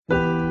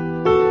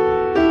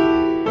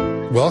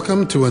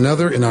Welcome to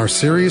another in our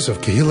series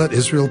of Kehillat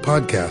Israel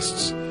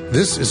podcasts.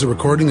 This is a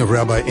recording of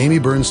Rabbi Amy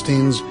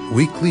Bernstein's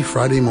weekly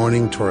Friday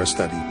morning Torah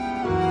study.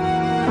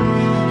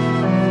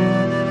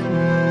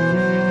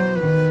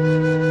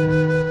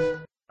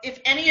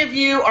 If any of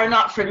you are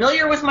not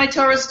familiar with my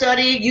Torah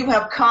study, you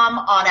have come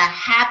on a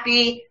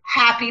happy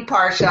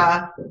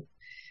Parsha.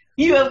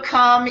 You have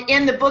come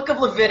in the book of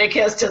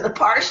Leviticus to the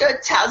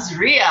Parsha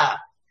Tazria.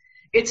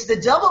 It's the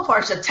double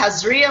Parsha,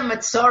 Tazria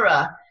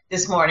Metzora,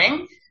 this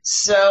morning.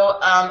 So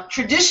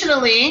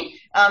traditionally,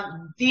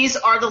 these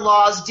are the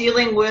laws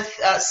dealing with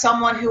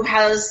someone who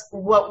has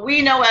what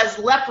we know as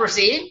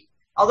leprosy,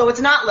 although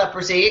it's not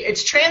leprosy,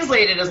 it's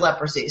translated as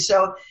leprosy.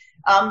 So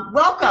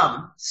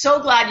welcome. So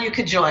glad you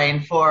could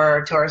join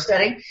for Torah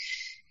study.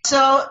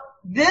 So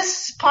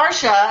this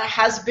Parsha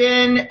has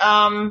been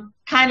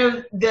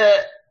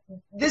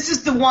this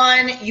is the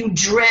one you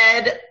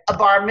dread a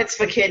bar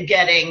mitzvah kid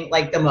getting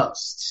like the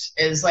most,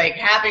 is like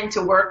having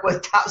to work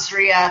with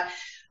Tazria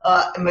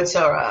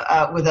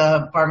Metzora, with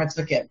a bar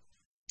mitzvah kid.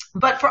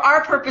 But for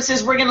our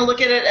purposes, we're going to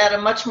look at it at a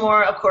much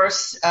more, of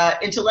course,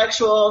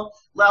 intellectual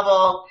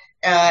level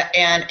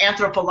and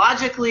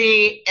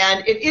anthropologically,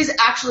 and it is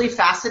actually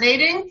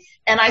fascinating.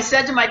 And I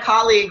said to my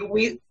colleague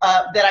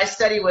that I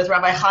study with,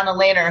 Rabbi Hannah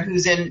Lehner,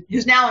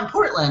 who's now in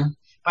Portland,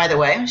 by the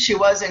way. She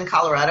was in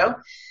Colorado.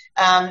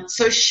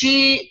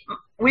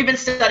 We've been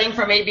studying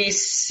for maybe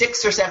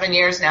 6 or 7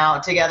 years now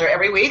together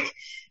every week.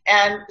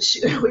 And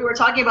we were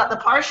talking about the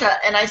Parsha,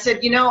 and I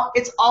said,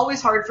 it's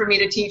always hard for me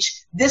to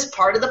teach this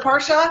part of the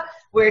Parsha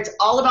where it's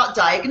all about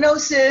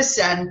diagnosis.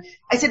 And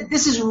I said,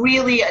 this is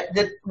really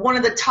one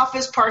of the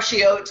toughest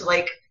Parshiot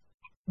to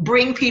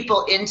bring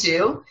people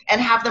into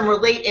and have them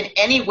relate in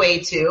any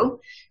way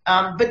to.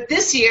 But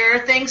this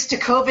year, thanks to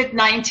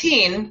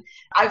COVID-19,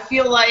 I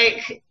feel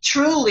like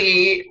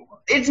truly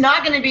it's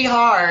not going to be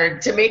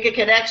hard to make a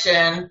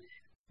connection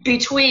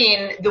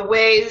between the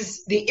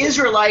ways the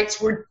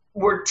Israelites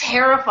were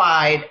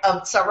terrified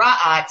of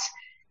Tzara'at,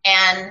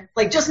 and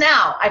just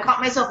now, I caught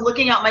myself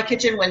looking out my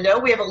kitchen window.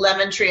 We have a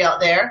lemon tree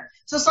out there.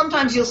 So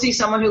sometimes you'll see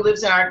someone who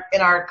lives in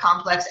our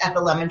complex at the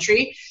lemon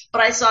tree.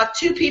 But I saw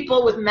 2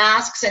 people with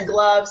masks and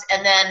gloves,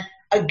 and then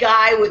a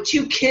guy with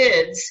 2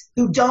 kids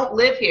who don't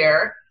live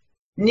here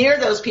near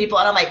those people.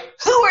 And I'm like,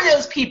 who are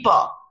those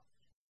people?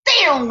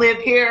 They don't live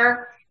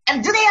here.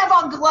 And do they have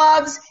on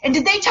gloves? And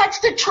did they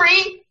touch the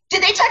tree?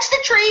 Did they touch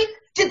the tree?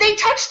 Did they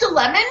touch the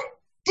lemon?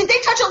 Did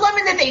they touch a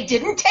lemon that they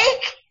didn't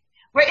take?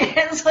 Right? And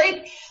I was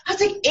like,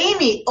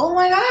 Amy, oh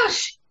my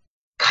gosh,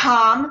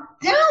 calm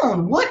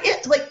down.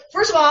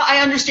 First of all, I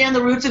understand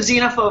the roots of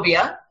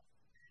xenophobia,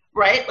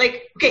 right?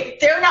 Okay,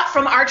 they're not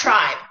from our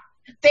tribe.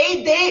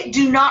 They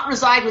do not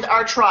reside with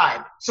our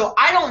tribe. So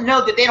I don't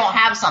know that they don't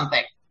have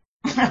something,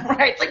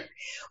 right? Of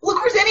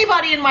course,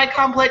 anybody in my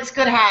complex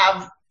could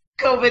have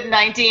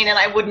COVID-19 and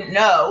I wouldn't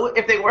know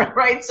if they were,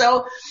 right?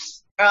 So,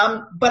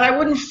 but I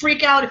wouldn't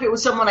freak out if it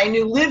was someone I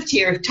knew lived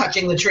here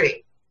touching the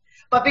tree.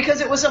 But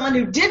because it was someone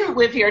who didn't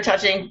live here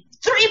touching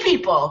 3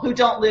 people who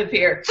don't live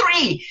here,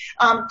 3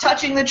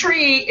 touching the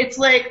tree, it's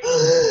like,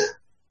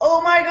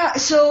 oh my God.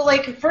 So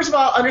first of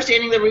all,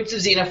 understanding the roots of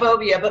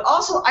xenophobia, but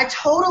also I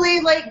totally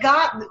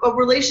got a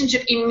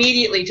relationship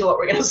immediately to what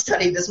we're going to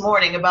study this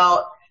morning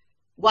about,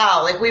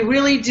 wow, we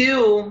really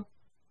do,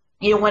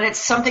 when it's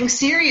something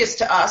serious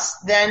to us,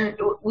 then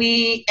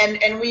we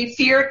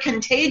fear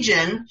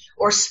contagion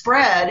or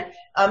spread.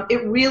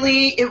 It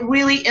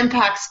really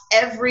impacts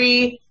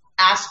every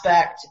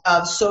aspect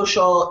of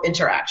social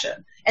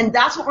interaction. And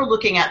that's what we're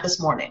looking at this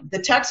morning. The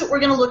texts that we're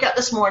going to look at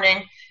this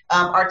morning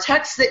are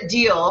texts that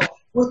deal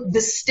with the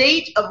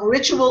state of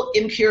ritual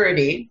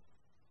impurity,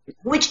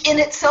 which in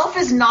itself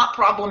is not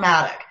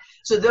problematic.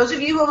 So those of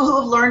you who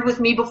have learned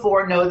with me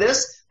before know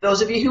this.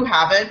 Those of you who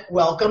haven't,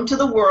 welcome to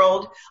the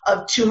world of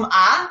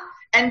Tum'ah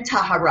and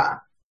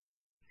Tahara.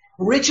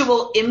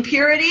 Ritual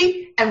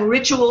impurity and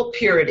ritual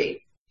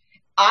purity.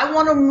 I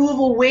want to move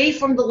away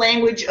from the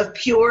language of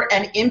pure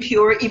and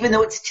impure, even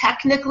though it's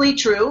technically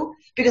true,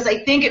 because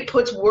I think it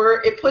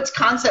puts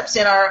concepts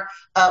in our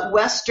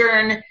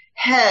Western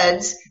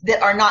heads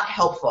that are not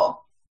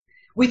helpful.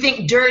 We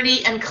think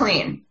dirty and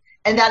clean,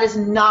 and that is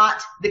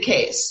not the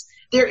case.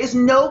 There is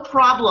no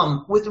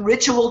problem with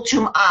ritual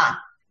Tum'ah,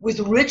 with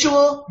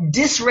ritual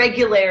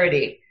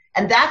dysregularity.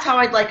 And that's how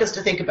I'd like us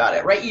to think about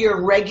it, right?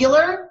 You're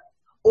regular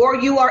or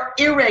you are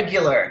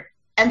irregular.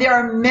 And there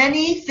are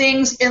many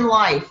things in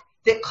life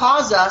that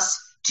cause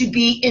us to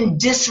be in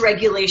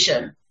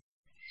dysregulation.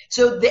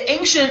 So the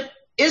ancient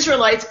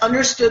Israelites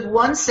understood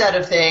one set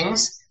of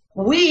things.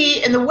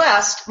 We in the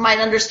West might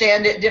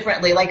understand it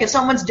differently. Like if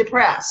someone's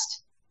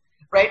depressed,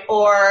 right?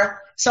 Or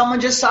someone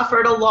just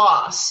suffered a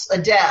loss, a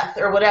death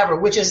or whatever,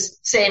 which is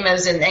same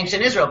as in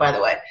ancient Israel, by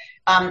the way.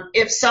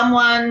 If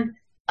someone,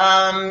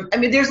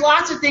 there's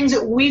lots of things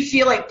that we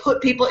feel like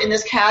put people in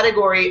this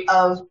category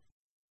of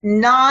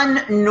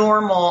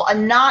non-normal, a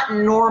not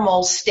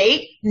normal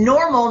state,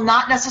 normal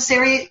not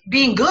necessarily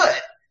being good.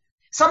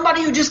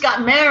 Somebody who just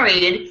got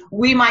married,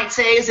 we might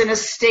say, is in a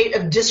state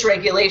of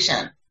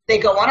dysregulation. They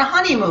go on a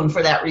honeymoon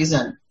for that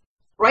reason,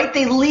 right?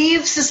 They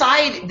leave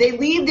society, they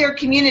leave their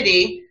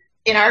community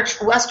in our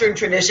Western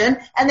tradition,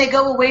 and they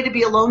go away to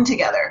be alone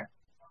together,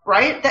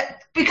 right?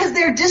 Because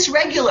they're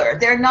dysregular.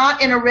 They're not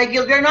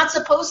they're not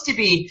supposed to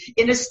be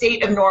in a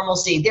state of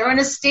normalcy. They're in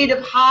a state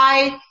of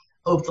high,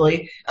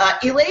 hopefully,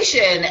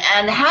 elation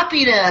and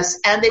happiness,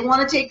 and they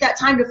want to take that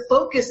time to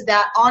focus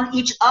that on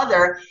each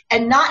other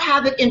and not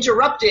have it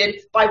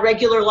interrupted by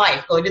regular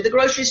life, going to the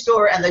grocery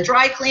store and the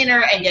dry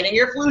cleaner and getting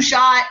your flu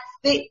shot.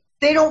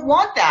 They don't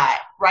want that,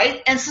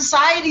 right? And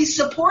society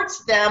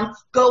supports them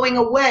going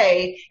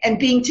away and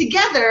being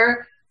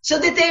together so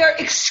that they are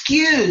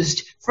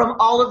excused from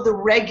all of the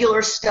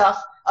regular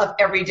stuff of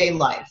everyday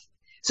life.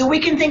 So we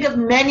can think of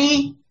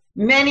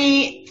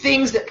many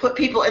things that put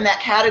people in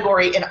that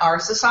category in our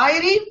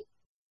society.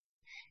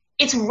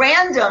 It's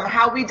random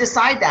how we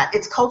decide that.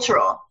 It's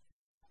cultural.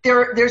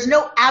 There's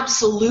no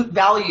absolute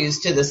values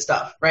to this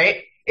stuff,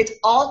 right? It's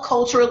all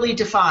culturally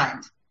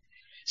defined.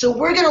 So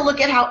we're going to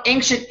look at how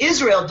ancient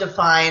Israel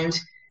defined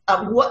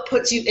what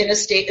puts you in a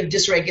state of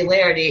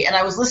dysregularity. And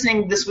I was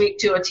listening this week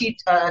to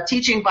a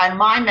teaching by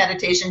my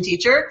meditation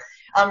teacher,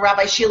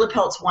 Rabbi Sheila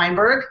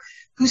Peltz-Weinberg,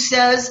 who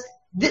says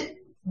that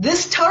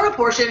this Torah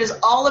portion is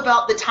all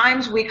about the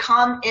times we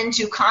come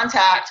into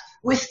contact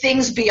with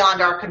things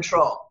beyond our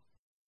control.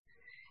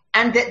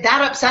 And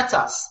that upsets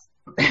us,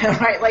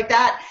 right? Like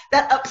that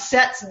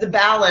upsets the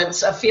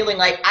balance of feeling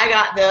like, I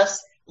got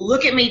this.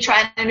 Look at me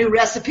trying a new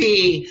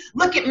recipe.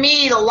 Look at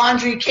me, the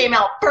laundry came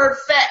out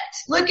perfect.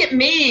 Look at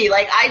me,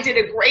 like I did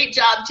a great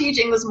job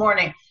teaching this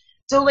morning.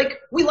 So like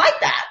we like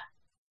that.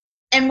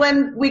 And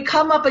when we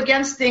come up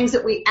against things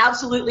that we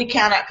absolutely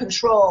cannot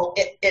control,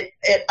 it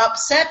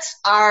upsets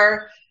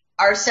our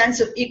sense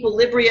of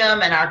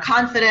equilibrium and our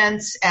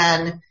confidence,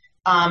 and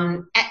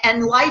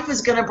life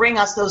is going to bring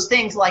us those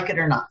things, like it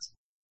or not.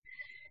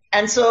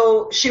 And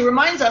so she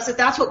reminds us that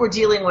that's what we're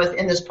dealing with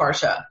in this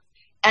parsha.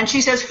 And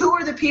she says, who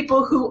are the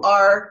people who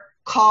are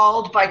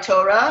called by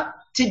Torah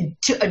to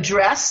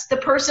address the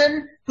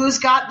person who's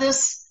got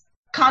this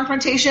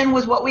confrontation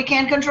with what we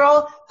can't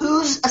control?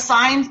 Who's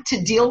assigned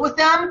to deal with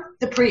them?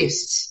 The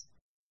priests.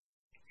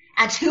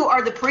 And who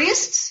are the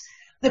priests?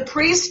 The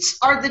priests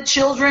are the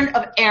children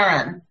of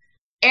Aaron.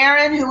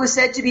 Aaron, who was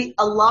said to be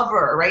a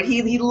lover, right?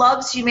 He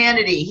loves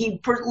humanity.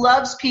 He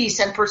loves peace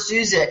and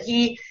pursues it.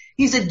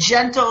 He's a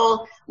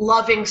gentle,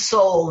 loving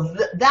soul.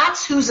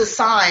 That's who's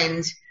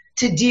assigned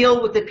to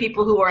deal with the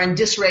people who are in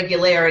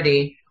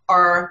dysregularity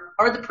are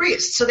the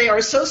priests. So they are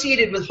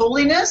associated with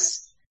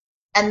holiness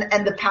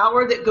and the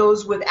power that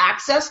goes with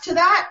access to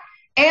that.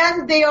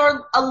 And they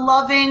are a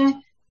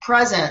loving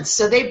presence.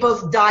 So they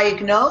both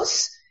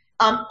diagnose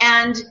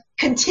and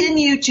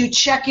continue to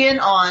check in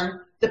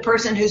on the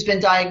person who's been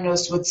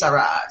diagnosed with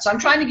tzara'at. So I'm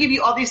trying to give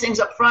you all these things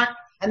up front,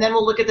 and then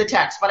we'll look at the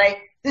text. But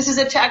this is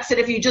a text that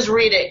if you just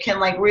read it can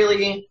like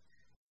really,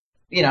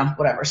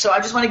 whatever. So I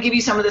just want to give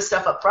you some of this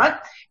stuff up front.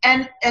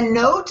 And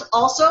note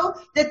also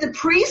that the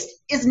priest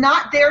is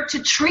not there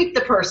to treat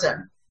the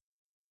person.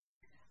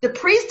 The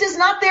priest is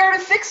not there to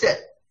fix it.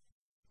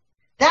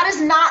 That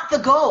is not the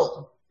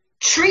goal.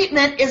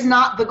 Treatment is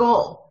not the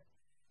goal.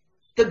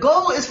 The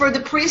goal is for the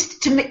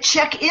priest to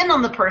check in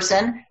on the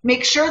person,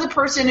 make sure the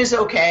person is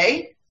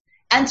okay,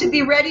 and to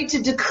be ready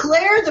to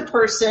declare the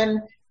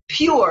person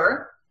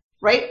pure,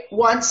 right,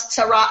 once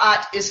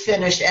tzara'at is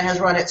finished and has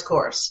run its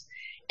course.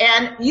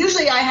 And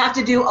usually I have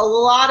to do a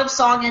lot of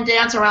song and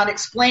dance around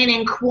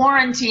explaining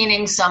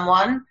quarantining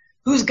someone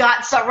who's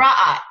got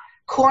tzara'at,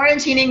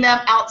 quarantining them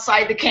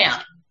outside the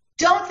camp.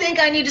 Don't think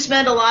I need to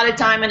spend a lot of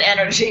time and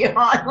energy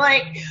on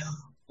like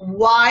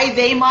why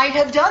they might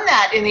have done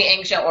that in the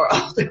ancient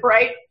world,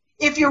 right?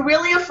 If you're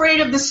really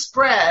afraid of the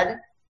spread,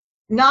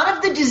 not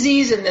of the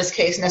disease in this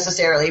case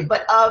necessarily,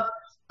 but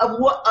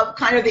of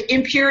kind of the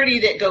impurity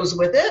that goes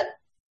with it.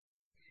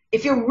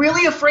 If you're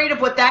really afraid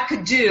of what that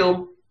could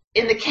do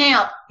in the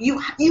camp, you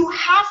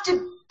have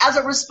to, as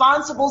a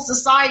responsible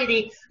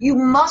society, you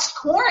must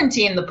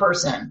quarantine the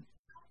person.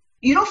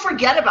 You don't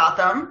forget about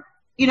them.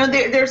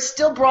 They're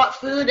still brought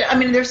food. I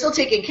mean, they're still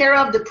taken care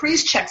of. The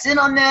priest checks in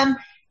on them.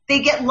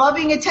 They get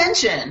loving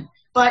attention,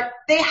 but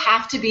they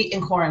have to be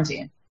in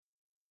quarantine.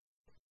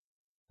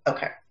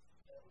 Okay.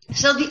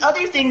 So the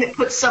other thing that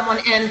puts someone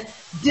in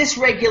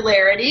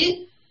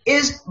dysregularity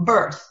is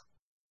birth,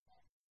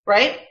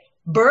 right?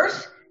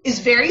 Birth is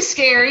very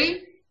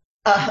scary.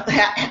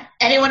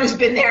 Anyone who's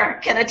been there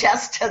can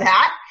attest to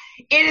that.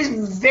 It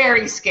is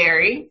very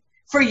scary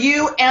for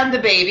you and the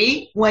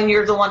baby when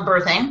you're the one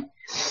birthing.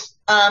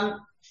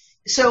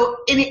 So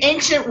in the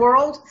ancient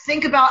world,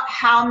 think about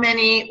how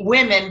many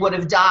women would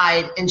have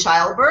died in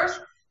childbirth.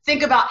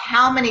 Think about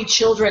how many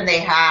children they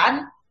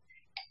had.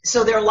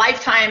 So their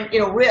lifetime,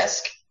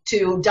 risk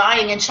to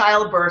dying in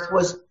childbirth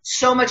was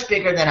so much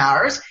bigger than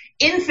ours.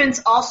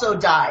 Infants also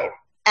died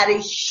at a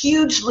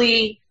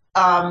hugely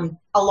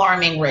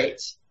alarming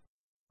rate,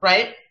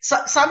 right?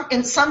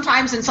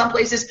 Sometimes in some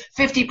places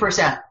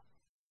 50%.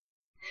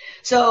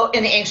 So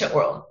in the ancient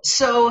world.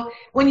 So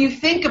when you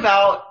think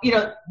about,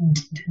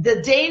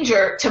 the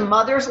danger to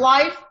mother's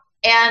life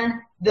and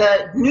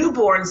the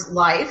newborn's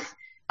life,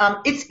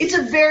 it's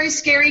a very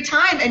scary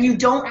time, and you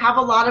don't have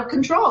a lot of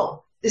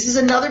control. This is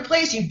another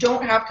place you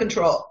don't have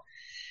control.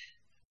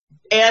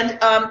 And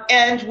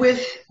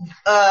with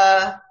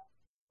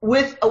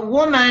a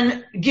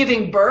woman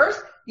giving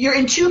birth, you're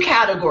in two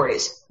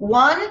categories.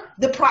 One,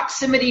 the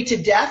proximity to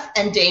death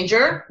and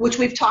danger, which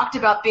we've talked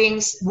about being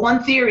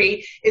one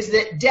theory, is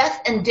that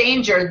death and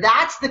danger,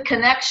 that's the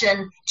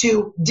connection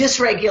to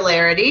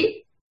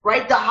dysregularity,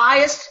 right? The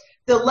highest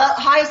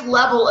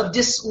level of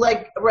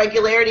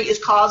dysregularity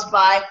is caused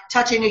by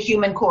touching a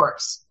human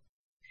corpse.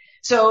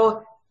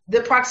 So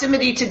the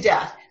proximity to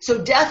death. So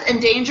death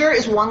and danger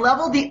is one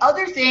level. The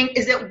other thing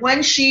is that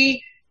when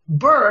she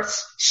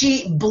births,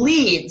 she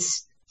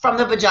bleeds from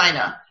the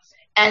vagina.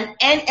 And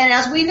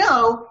as we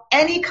know,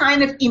 any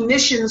kind of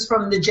emissions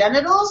from the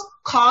genitals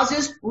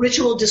causes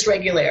ritual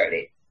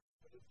dysregularity.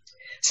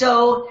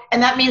 So,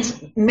 and that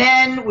means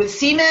men with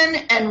semen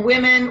and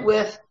women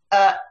with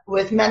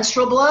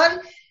menstrual blood.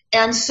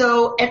 And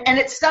so, and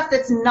it's stuff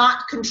that's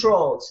not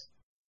controlled.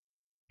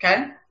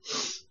 Okay?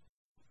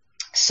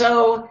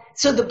 So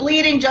the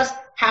bleeding just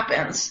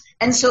happens.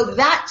 And so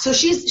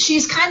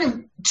she's kind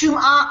of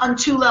tum'ah on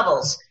two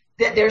levels.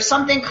 That there's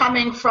something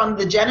coming from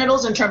the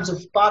genitals in terms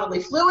of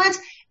bodily fluids,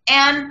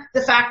 and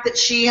the fact that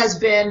she has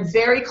been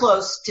very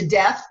close to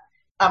death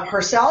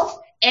herself,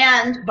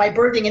 and by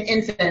birthing an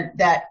infant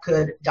that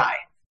could die.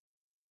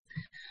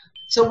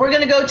 So we're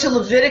going to go to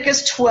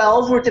Leviticus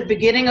 12. We're at the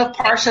beginning of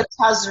Parshat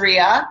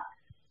Tazria.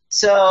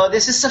 So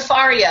this is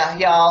Sefaria,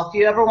 y'all. If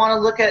you ever want to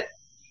look at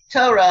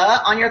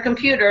Torah on your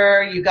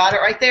computer, you got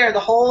it right there. The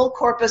whole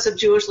corpus of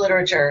Jewish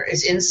literature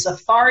is in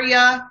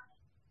Sefaria.org.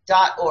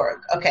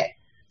 Okay.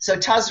 So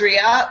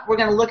Tazria, we're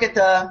going to look at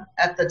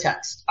the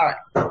text. All right.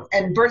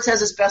 And Bert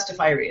says it's best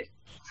if I read.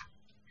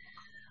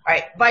 All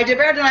right. By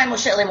Deber Adonai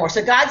Moshe Lemor.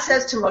 So God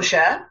says to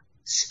Moshe,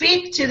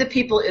 speak to the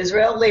people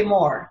Israel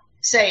Lemor,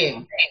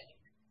 saying,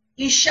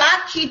 Isha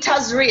ki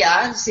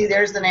Tazria, see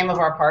there's the name of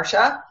our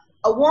parsha,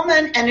 a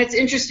woman, and it's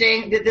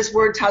interesting that this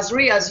word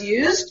Tazria is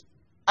used,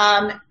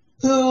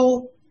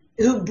 who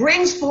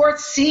brings forth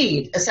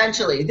seed,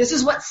 essentially. This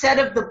is what's said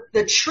of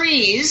the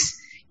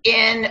trees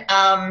in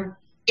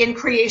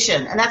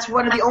creation. And that's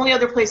one of the only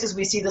other places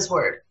we see this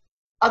word.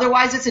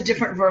 Otherwise, it's a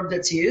different verb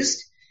that's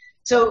used.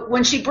 So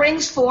when she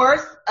brings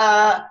forth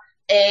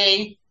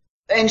and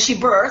she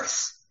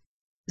births,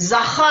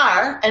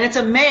 Zachar, and it's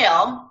a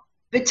male,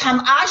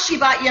 V'tam'ah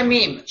shivat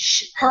yamim.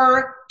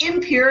 Her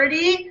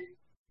impurity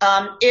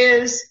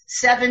is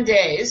 7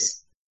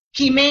 days.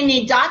 Kimei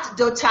nidat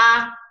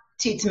dota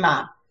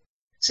titma.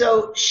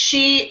 So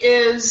she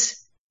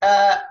is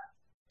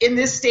in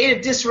this state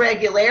of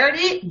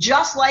dysregularity,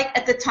 just like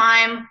at the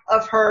time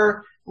of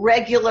her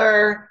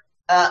regular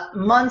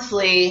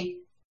monthly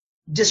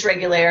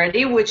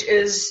dysregularity, which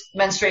is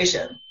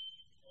menstruation.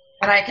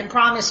 And I can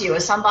promise you,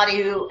 as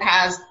somebody who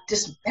has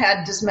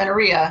had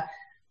dysmenorrhea,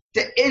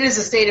 that it is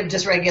a state of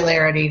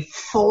dysregularity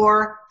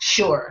for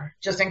sure,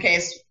 just in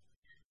case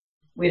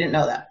we didn't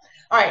know that.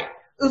 All right.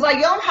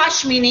 Uvayom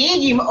hashmini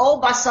yim'o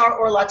basar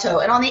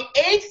orlato. And on the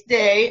 8th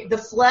day, the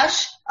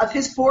flesh of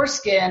his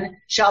foreskin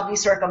shall be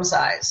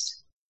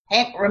circumcised.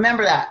 Hank,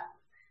 remember that.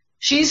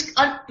 She's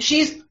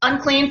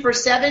unclean for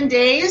 7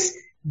 days.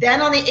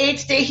 Then on the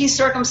 8th day, he's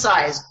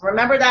circumcised.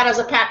 Remember that as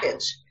a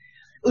package.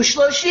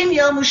 Ushloshim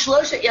yom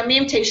ushloshet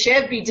yamim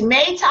teshev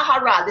b'dmei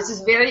tahara. This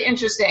is very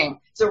interesting.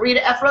 So read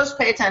Ephros,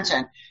 pay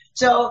attention.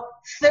 So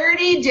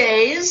 30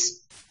 days,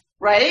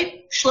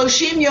 right?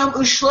 Shloshim yom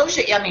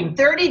ushloshet yamim.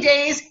 30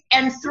 days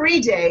and 3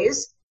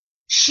 days,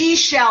 she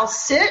shall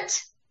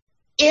sit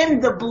in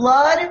the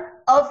blood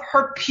of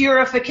her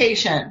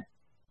purification.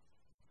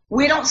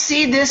 We don't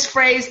see this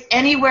phrase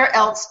anywhere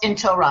else in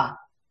Torah,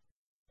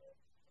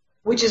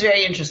 which is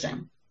very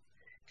interesting.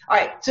 All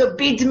right, so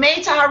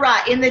bidmei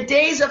tahara, in the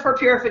days of her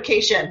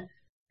purification,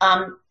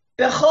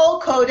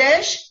 bechol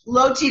kodesh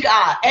lo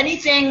tig'ah,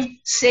 anything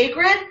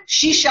sacred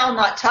she shall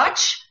not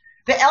touch.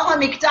 Ve'el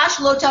hamikdash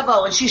lo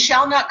tavo, and she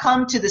shall not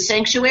come to the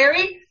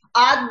sanctuary.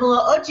 Ad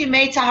mla'ot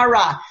yimei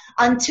tahara,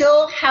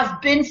 until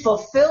have been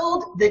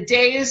fulfilled the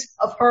days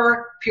of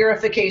her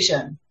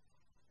purification.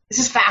 This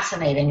is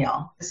fascinating,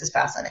 y'all. This is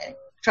fascinating.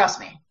 Trust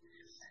me.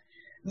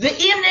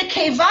 V'im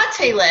nekeva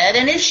teled,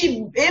 and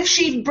if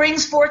she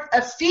brings forth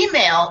a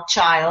female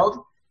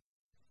child,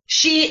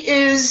 she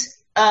is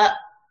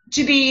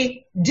to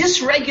be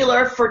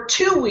dysregular for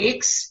 2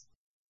 weeks,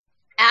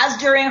 as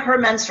during her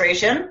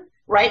menstruation.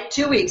 Right,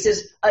 2 weeks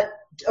is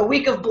a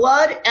week of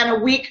blood and a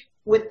week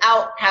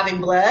without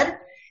having blood,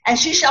 and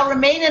she shall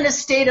remain in a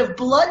state of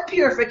blood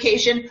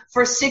purification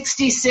for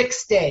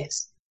 66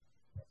 days.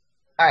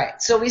 All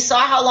right, so we saw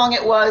how long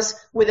it was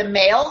with a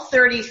male,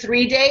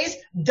 33 days.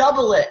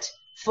 Double it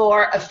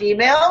for a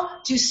female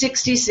to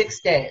 66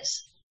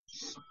 days.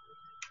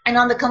 And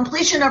on the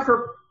completion of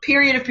her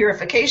period of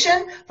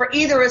purification, for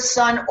either a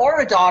son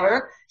or a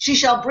daughter, she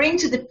shall bring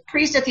to the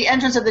priest at the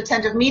entrance of the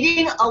tent of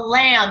meeting a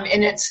lamb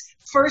in its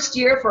first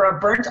year for a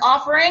burnt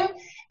offering,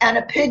 and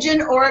a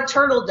pigeon or a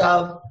turtle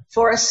dove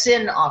for a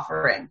sin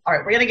offering. All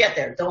right, we're going to get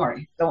there. Don't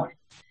worry.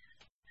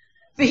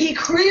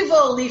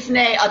 V'hikrivo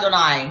lifnei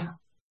Adonai.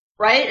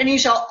 right? And he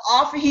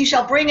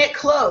shall bring it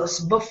close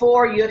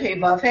before Yud-He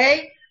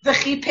Vav-He,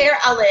 v'chiper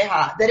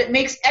aleha, that it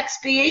makes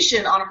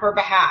expiation on her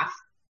behalf.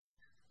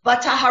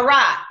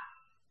 V'tahara,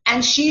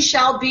 and she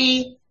shall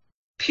be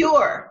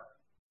pure,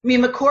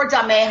 mimakor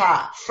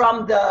dameha,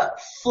 from the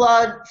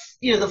flood,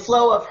 the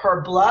flow of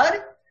her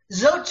blood.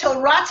 Zot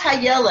Torat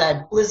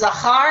hayeled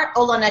l'zachar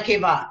o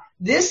l'nekeva.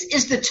 This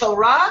is the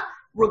Torah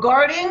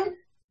regarding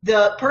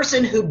the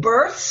person who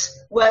births,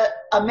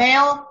 a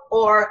male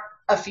or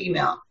a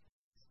female.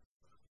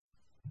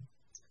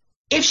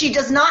 If she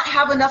does not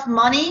have enough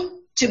money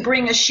to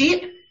bring a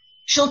sheep,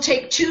 she'll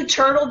take 2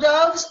 turtle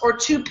doves or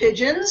 2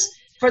 pigeons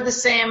for the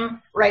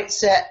same right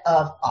set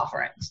of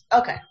offerings.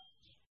 Okay.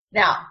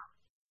 Now,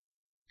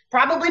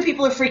 probably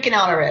people are freaking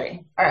out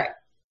already. All right.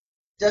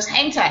 Just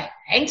hang tight.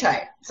 Hang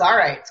tight. It's all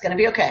right. It's going to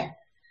be okay.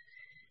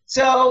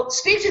 So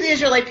speak to the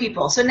Israelite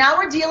people. So now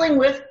we're dealing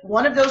with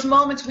one of those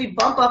moments we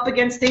bump up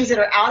against things that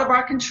are out of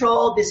our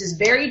control. This is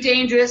very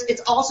dangerous.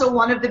 It's also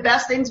one of the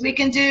best things we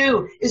can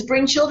do is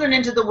bring children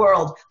into the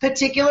world,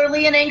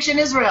 particularly in ancient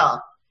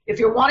Israel. If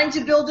you're wanting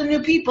to build a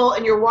new people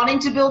and you're wanting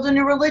to build a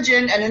new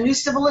religion and a new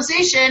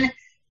civilization,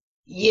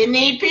 you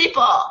need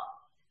people.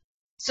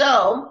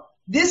 So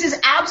this is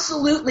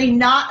absolutely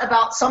not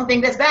about something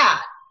that's bad.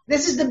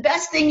 This is the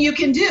best thing you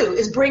can do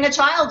is bring a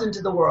child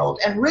into the world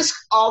and risk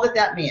all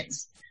that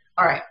means.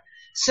 All right.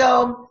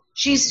 So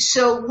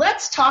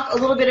let's talk a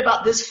little bit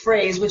about this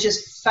phrase, which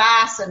is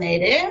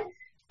fascinating.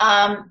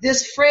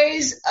 This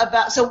phrase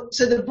about, so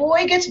the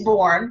boy gets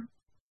born.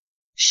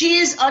 She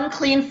is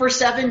unclean for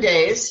 7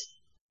 days.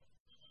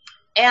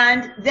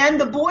 And then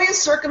the boy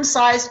is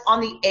circumcised on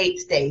the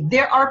 8th day.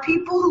 There are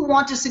people who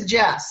want to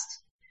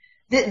suggest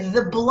that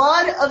the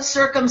blood of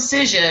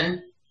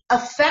circumcision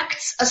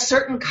affects a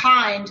certain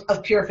kind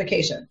of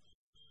purification.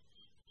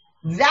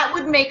 That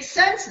would make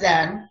sense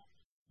then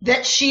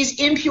that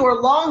she's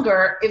impure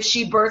longer if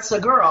she births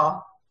a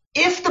girl,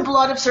 if the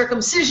blood of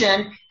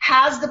circumcision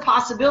has the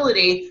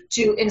possibility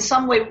to in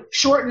some way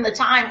shorten the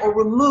time or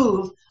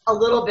remove a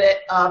little bit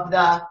of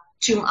the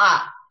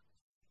tum'ah.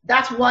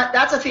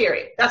 That's a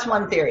theory. That's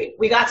one theory.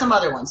 We got some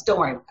other ones. Don't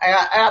worry.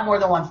 I got more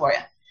than one for you.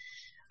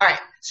 All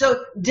right.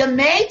 So,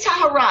 Demei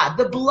Tahara,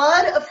 the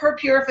blood of her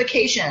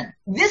purification.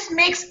 This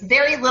makes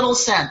very little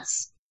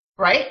sense,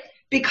 right?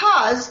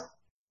 Because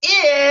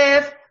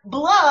if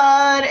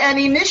blood and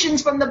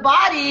emissions from the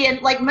body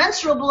and like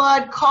menstrual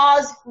blood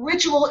cause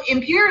ritual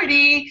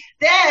impurity,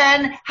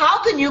 then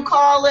how can you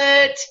call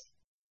it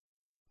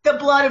the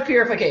blood of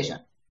purification?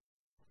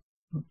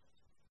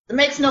 It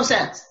makes no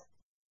sense.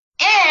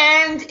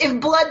 And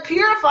if blood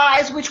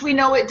purifies, which we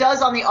know it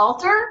does on the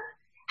altar,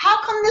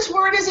 how come this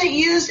word isn't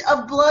used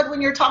of blood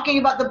when you're talking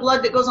about the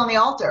blood that goes on the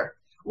altar?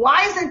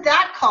 Why isn't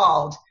that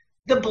called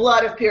the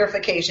blood of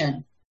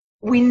purification?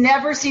 We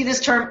never see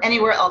this term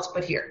anywhere else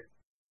but here.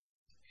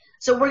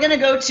 So we're going to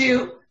go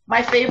to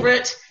my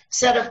favorite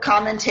set of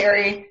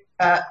commentary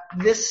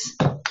this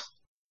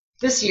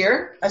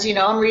year. As you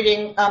know, I'm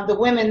reading the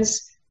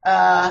women's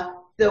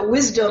the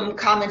Wisdom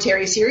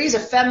Commentary series, a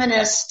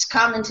feminist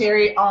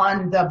commentary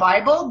on the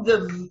Bible.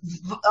 The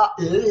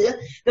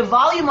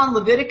volume on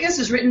Leviticus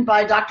is written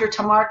by Dr.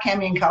 Tamar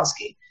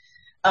Kamienkowski,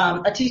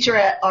 a teacher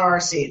at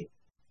RRC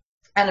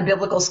and a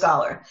biblical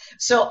scholar.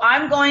 So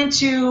I'm going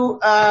to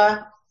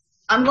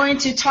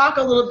talk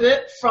a little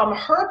bit from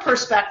her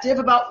perspective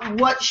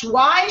about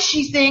why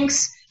she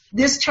thinks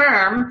this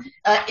term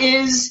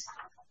is,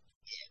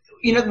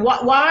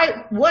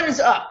 what is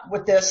up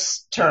with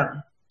this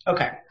term?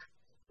 Okay.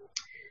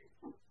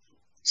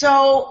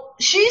 So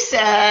she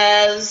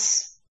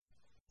says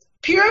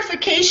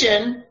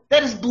purification,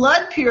 that is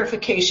blood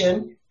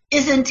purification,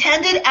 is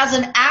intended as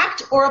an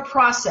act or a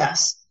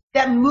process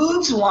that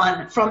moves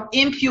one from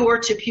impure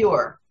to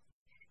pure.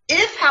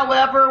 If,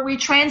 however, we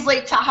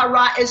translate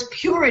tahara as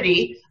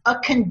purity, a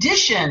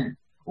condition,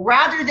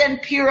 rather than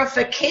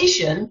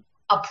purification,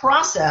 a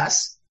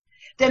process,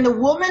 then the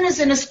woman is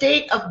in a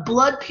state of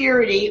blood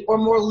purity, or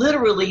more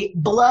literally,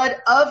 blood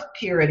of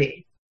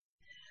purity.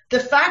 The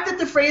fact that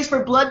the phrase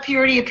for blood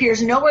purity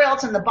appears nowhere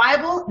else in the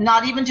Bible,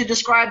 not even to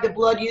describe the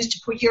blood used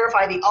to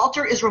purify the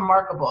altar, is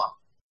remarkable.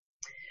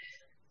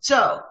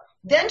 So,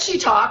 then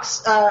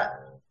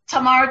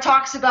Tamar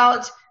talks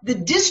about the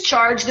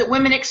discharge that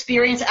women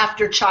experience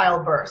after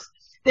childbirth,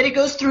 that it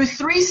goes through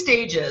 3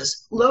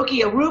 stages,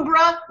 lochia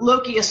rubra,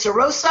 lochia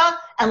serosa,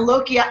 and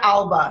lochia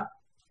alba.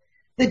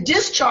 The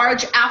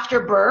discharge after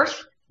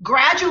birth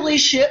gradually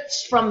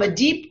shifts from a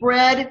deep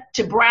red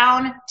to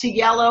brown to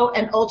yellow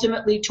and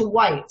ultimately to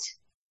white.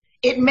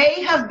 It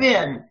may have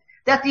been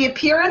that the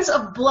appearance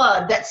of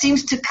blood that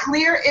seems to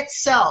clear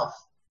itself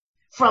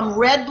from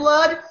red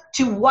blood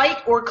to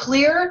white or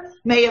clear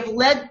may have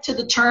led to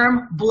the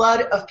term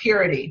blood of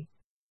purity.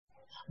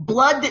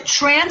 Blood that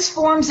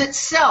transforms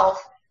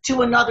itself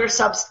into another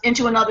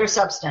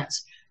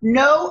substance.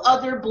 No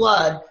other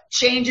blood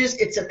changes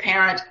its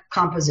apparent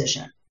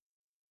composition.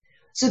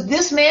 So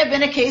this may have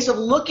been a case of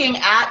looking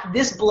at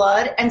this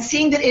blood and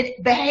seeing that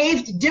it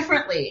behaved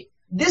differently.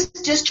 This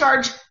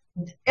discharge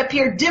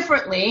appeared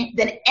differently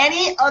than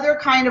any other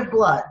kind of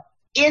blood.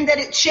 in that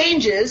it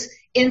changes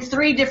in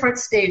 3 different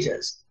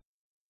stages.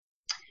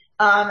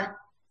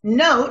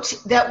 Note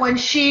that when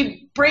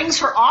she brings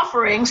her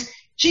offerings,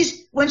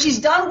 when she's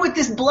done with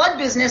this blood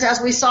business,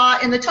 as we saw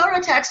in the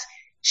Torah text,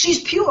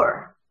 she's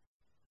pure.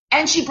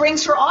 And she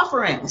brings her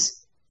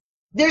offerings.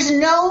 There's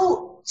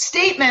no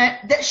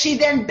statement that she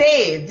then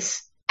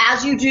bathes,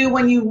 as you do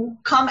when you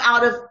come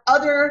out of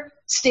other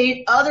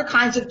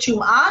kinds of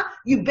tum'ah.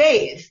 You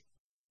bathe.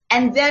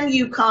 And then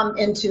you come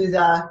into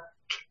the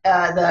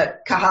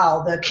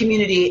kahal, the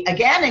community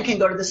again, and can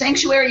go to the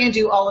sanctuary and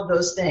do all of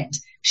those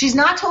things. She's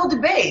not told to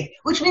bathe,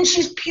 which means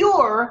she's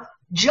pure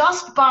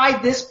just by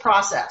this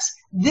process.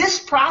 This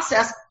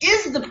process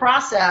is the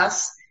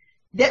process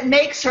that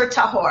makes her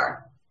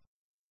tahor,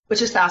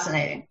 which is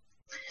fascinating.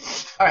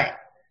 All right.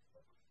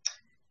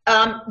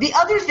 The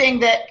other thing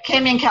that Kay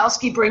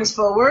Minkowski brings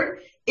forward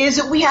is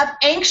that we have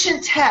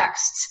ancient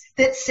texts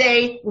that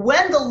say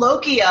when the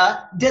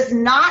lochia does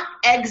not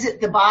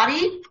exit the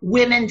body,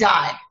 women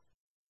die.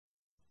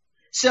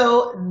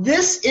 So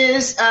this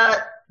is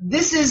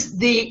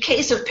the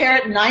case of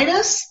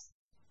peritonitis,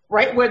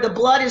 right, where the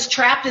blood is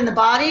trapped in the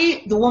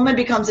body, the woman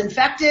becomes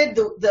infected,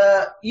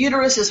 the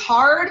uterus is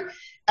hard,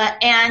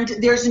 and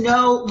there's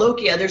no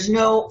lochia, there's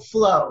no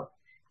flow.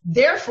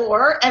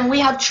 Therefore, and we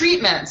have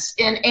treatments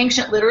in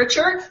ancient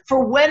literature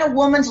for when a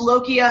woman's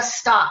lochia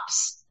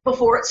stops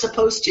before it's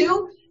supposed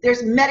to.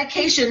 There's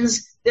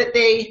medications that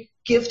they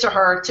give to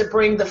her to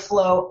bring the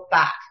flow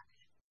back.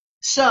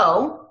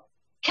 So,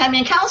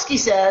 Kamiankowski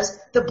says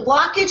the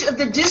blockage of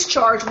the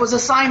discharge was a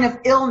sign of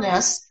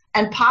illness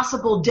and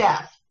possible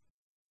death,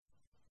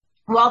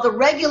 while the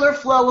regular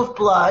flow of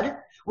blood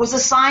was a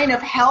sign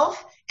of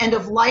health and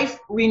of life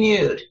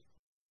renewed.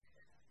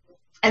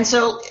 And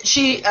so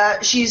she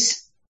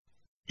says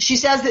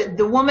that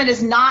the woman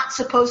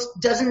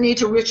doesn't need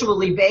to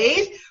ritually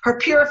bathe. Her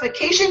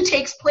purification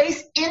takes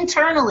place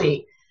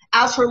internally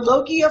as her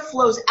lochia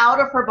flows out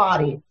of her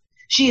body.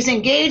 She is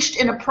engaged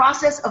in a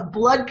process of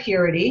blood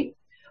purity.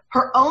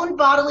 Her own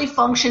bodily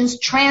functions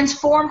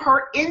transform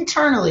her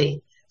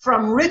internally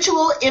from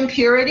ritual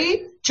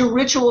impurity to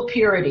ritual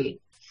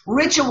purity.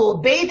 Ritual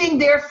bathing,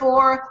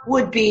 therefore,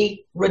 would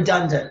be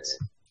redundant.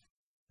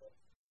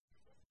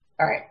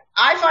 All right.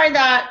 I find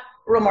that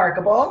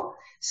remarkable.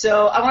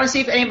 So I want to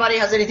see if anybody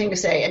has anything to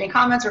say. Any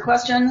comments or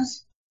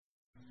questions?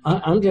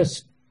 I'm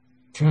just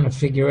trying to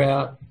figure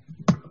out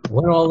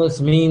what all this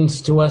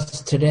means to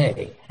us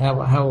today.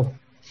 How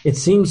it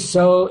seems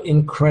so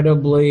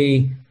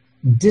incredibly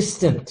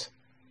distant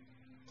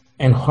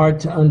and hard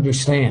to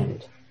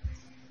understand.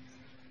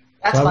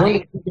 That's so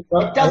funny. It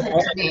doesn't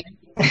to me.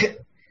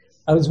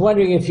 I was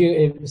wondering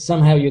if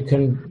somehow you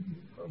can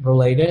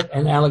relate it.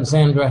 And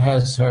Alexandra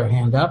has her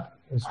hand up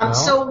as well.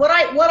 So what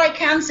I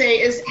can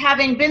say is,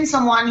 having been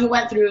someone who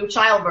went through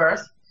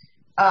childbirth,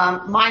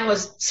 mine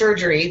was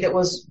surgery that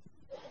was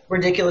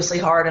ridiculously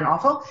hard and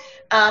awful.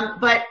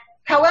 But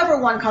however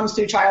one comes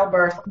through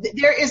childbirth,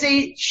 there is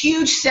a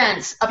huge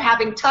sense of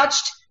having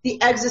touched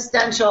the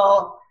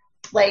existential,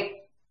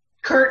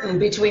 curtain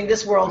between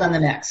this world and the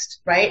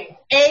next, right?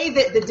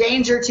 The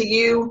danger to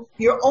you,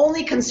 you're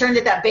only concerned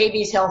that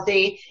baby's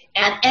healthy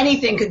and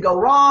anything could go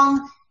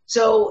wrong.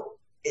 So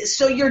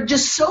you're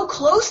just so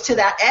close to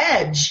that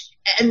edge.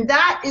 And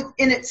that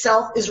in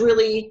itself is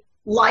really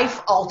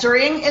life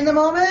altering in the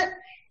moment.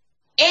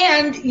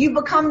 And you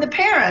become the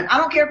parent. I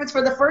don't care if it's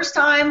for the first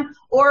time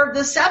or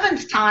the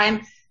 7th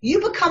time,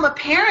 you become a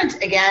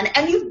parent again,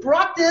 and you've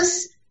brought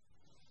this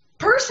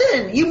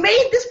person. You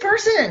made this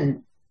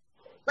person.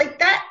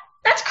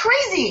 That's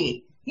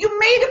crazy. You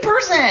made a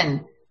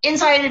person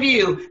inside of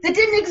you that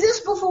didn't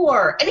exist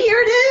before, and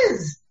here it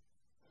is.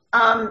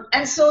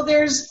 And so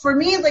for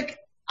me,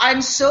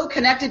 I'm so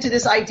connected to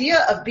this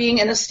idea of being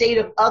in a state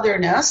of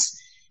otherness,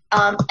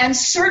 and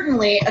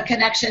certainly a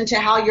connection to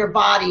how your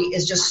body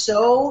is just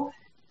so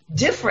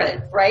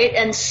different, right?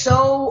 And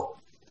so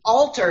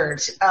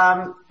altered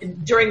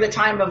during the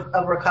time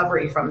of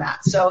recovery from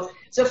that. So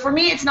for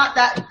me, it's not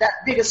that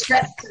big a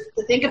stretch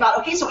to think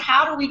about, okay, so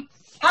how do we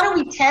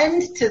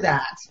tend to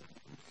that?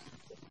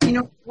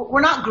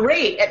 We're not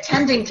great at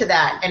tending to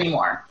that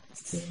anymore,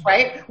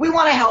 right? We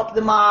want to help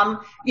the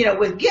mom,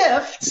 with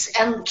gifts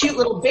and cute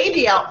little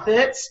baby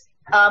outfits.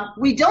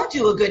 We don't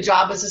do a good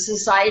job as a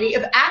society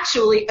of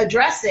actually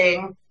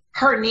addressing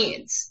her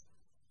needs,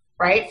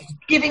 right?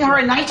 Giving her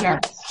a night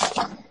nurse,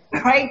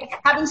 right?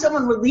 Having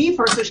someone relieve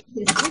her so she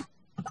can sleep.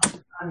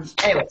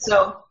 Anyway,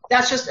 so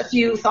that's just a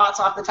few thoughts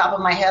off the top of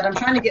my head. I'm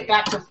trying to get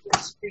back to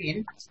full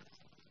screen.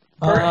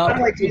 How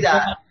do I do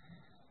that?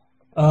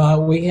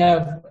 We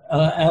have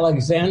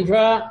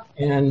Alexandra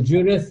and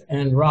Judith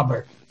and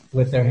Robert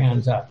with their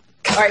hands up.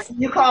 All right, so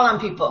you call on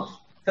people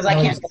because I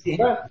can't see.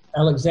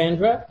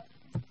 Alexandra?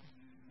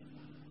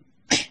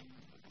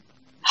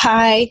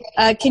 Hi,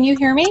 can you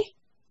hear me?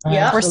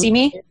 Yeah. Or see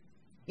me?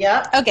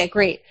 Yeah. Okay,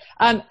 great.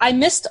 I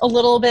missed a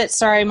little bit.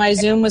 Sorry, my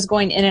Zoom was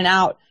going in and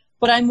out.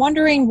 But I'm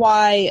wondering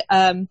why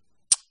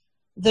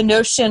the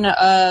notion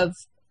of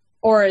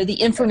or the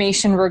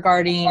information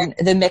regarding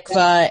the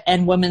mikvah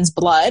and women's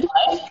blood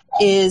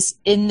is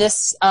in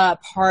this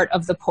part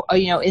of the,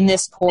 in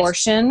this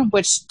portion,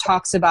 which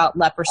talks about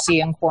leprosy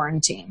and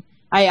quarantine.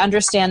 I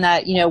understand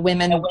that,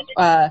 women,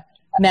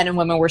 men and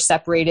women were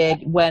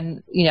separated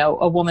when,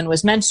 a woman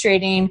was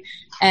menstruating.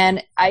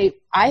 And I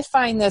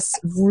find this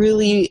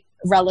really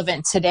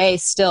relevant today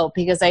still,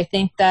 because I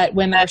think that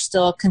women are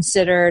still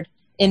considered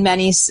in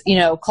many,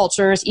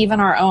 cultures, even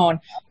our own,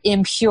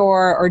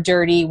 impure or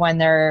dirty when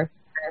they're,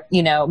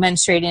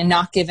 menstruating and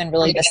not given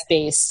really the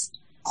space,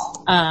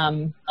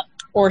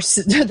 or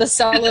the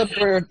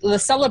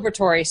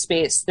celebratory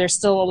space. There's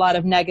still a lot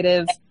of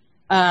negative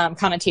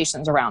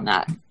connotations around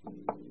that.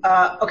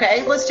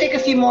 Okay, let's take a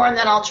few more and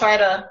then I'll try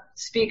to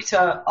speak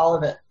to all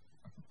of it.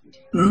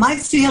 My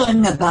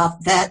feeling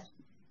about that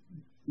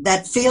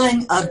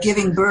feeling of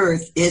giving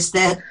birth is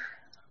that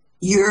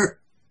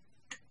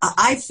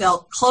I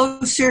felt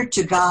closer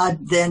to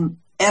God than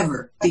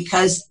ever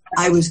because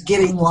I was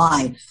giving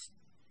life.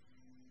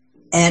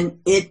 And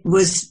it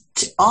was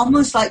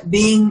almost like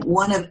being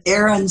one of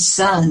Aaron's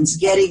sons,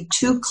 getting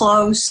too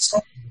close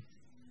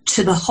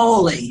to the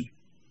holy.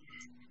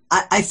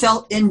 I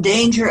felt in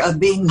danger of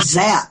being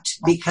zapped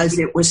because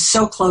it was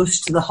so close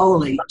to the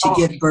holy to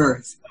give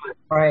birth.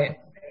 Right.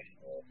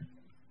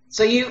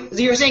 So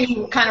you're saying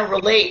you kind of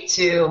relate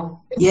to,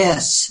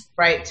 yes,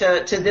 right,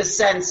 to this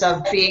sense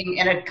of being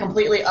in a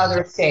completely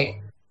other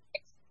state.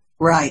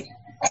 Right.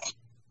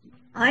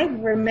 I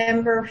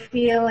remember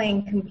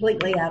feeling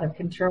completely out of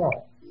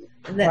control,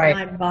 that right.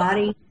 My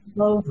body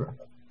was over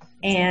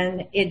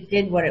and it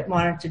did what it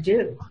wanted to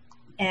do.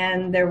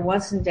 And there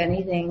wasn't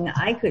anything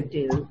I could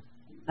do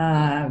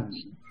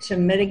to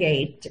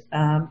mitigate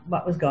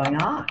what was going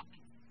on.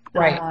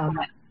 Right.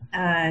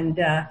 And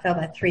felt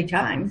that 3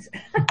 times.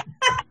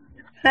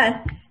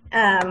 And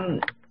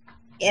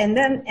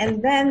then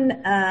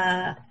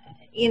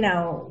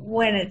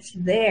when it's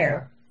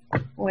there,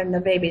 when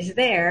the baby's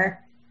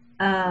there,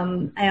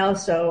 I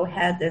also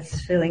had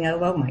this feeling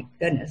of, oh my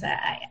goodness,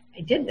 I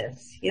did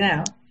this,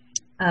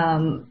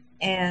 and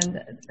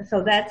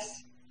so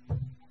that's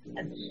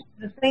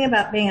the thing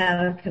about being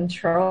out of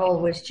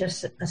control was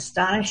just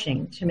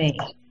astonishing to me,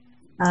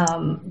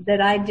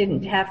 that I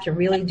didn't have to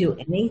really do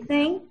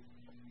anything,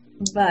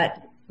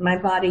 but my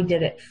body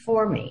did it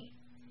for me.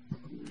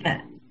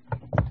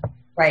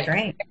 Right.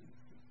 Strange.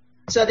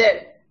 So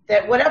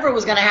that whatever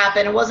was going to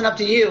happen, it wasn't up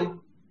to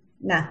you.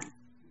 Nah.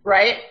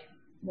 Right?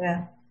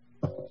 Yeah.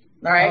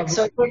 All right.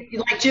 So like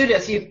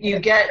Judith, you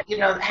get,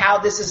 how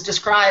this is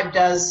described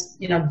as,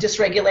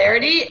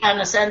 dysregularity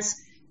and a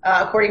sense,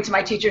 according to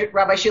my teacher,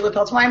 Rabbi Sheila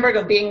Peltz-Weinberg,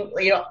 of being,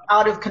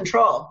 out of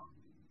control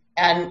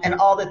and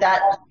all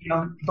that,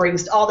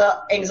 brings all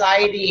the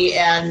anxiety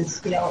and,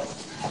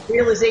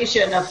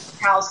 realization of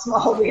how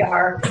small we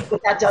are,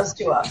 what that does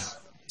to us.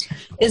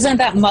 Isn't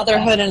that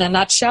motherhood in a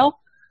nutshell?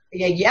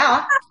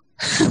 Yeah.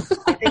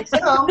 I think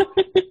so.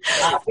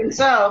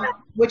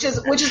 Which is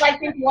I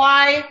think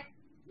why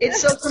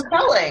it's so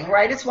compelling,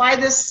 right? It's why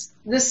this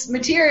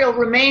material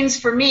remains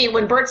for me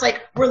when Bert's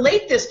like,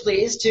 relate this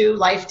please to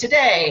life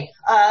today.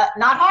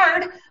 Not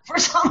hard for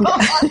some of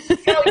us.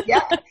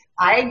 Yeah,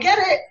 I get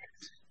it.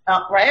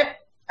 Right?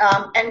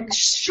 And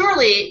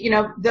surely,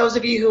 those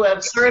of you who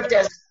have served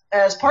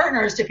as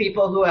partners to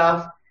people who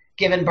have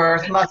given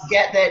birth must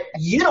get that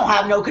you don't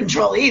have no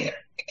control either.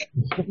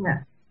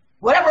 Yeah.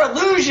 Whatever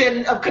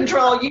illusion of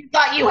control you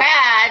thought you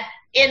had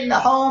in the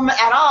home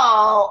at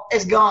all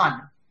is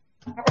gone.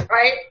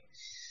 Right?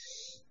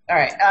 All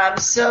right.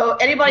 So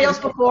anybody else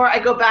before I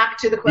go back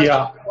to the question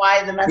of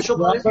why the menstrual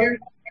blood is here?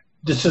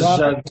 This is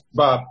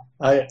Bob.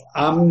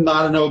 I'm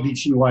not an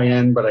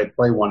OBGYN, but I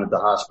play one at the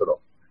hospital.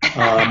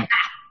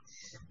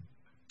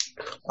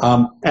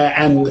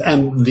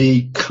 And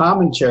the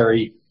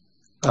commentary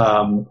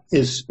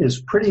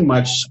is pretty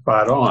much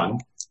spot on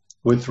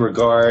with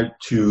regard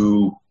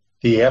to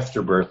the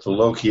afterbirth, the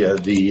lochia,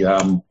 the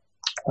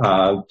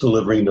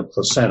delivering the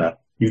placenta.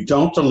 You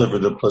don't deliver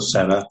the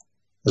placenta,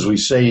 as we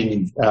say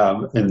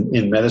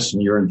in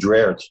medicine. You're in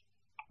Draert.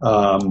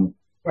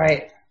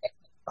 Right.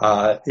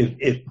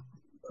 It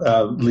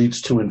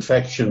leads to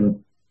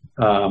infection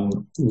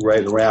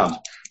right around.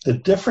 The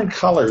different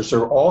colors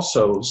are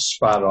also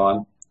spot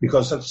on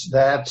because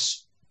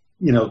that's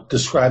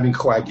describing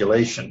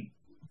coagulation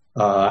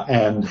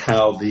and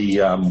how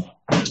the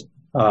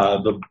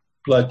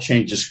blood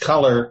changes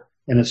color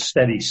in a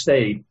steady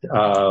state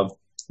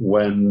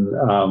when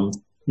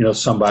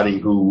somebody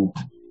who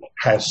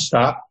has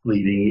stopped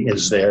bleeding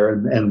is there,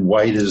 and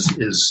white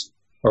is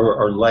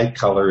or light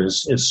color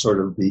is sort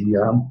of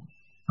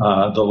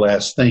the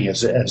last thing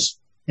as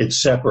it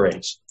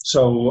separates.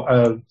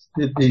 So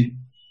the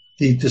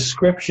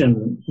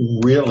description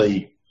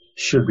really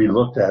should be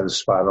looked at as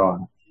spot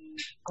on.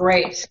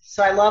 Great.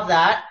 So I love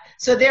that.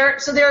 So they're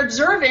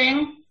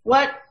observing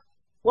what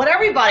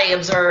everybody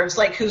observes,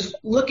 like who's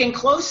looking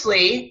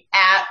closely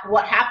at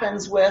what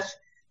happens with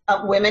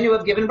women who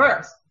have given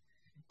birth.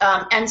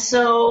 And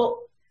so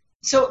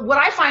what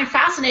I find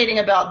fascinating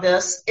about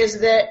this is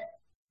that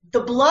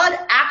the blood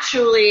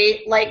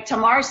actually, like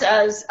Tamar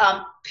says,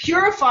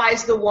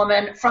 purifies the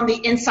woman from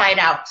the inside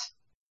out.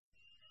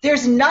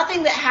 There's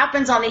nothing that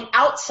happens on the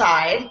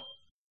outside,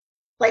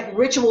 like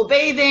ritual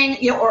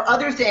bathing, or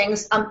other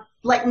things.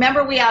 Like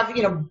remember we have,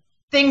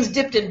 things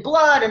dipped in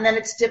blood, and then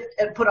it's dipped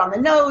and put on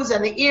the nose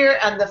and the ear,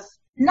 and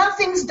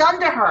nothing's done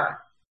to her.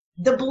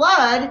 The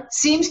blood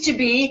seems to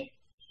be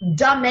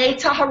damei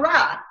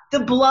tahara,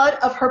 the blood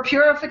of her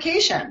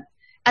purification.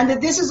 And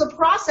that this is a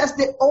process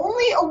that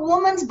only a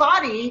woman's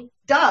body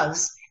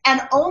does,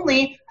 and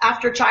only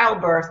after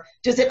childbirth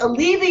does it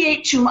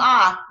alleviate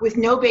tum'ah with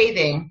no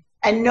bathing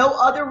and no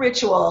other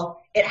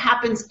ritual. It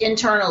happens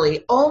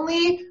internally.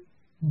 Only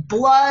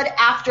blood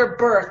after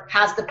birth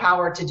has the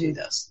power to do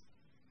this.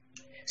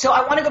 So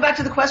I want to go back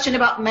to the question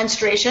about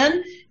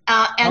menstruation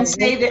and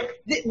say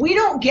that we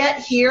don't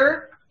get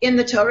here in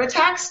the Torah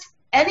text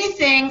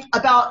anything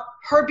about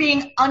her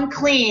being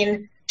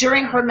unclean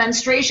during her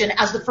menstruation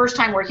as the first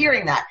time we're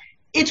hearing that.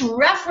 It's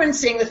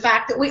referencing the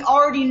fact that we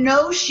already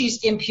know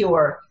she's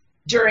impure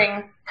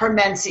during her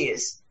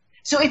menses.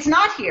 So it's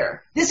not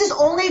here. This is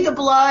only the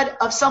blood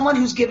of someone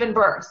who's given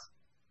birth.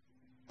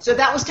 So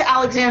that was to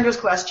Alexandra's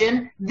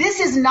question. This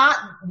is not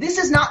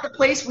the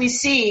place we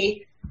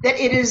see that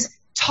it is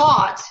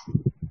taught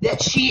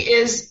that she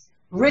is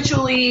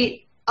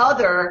ritually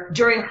other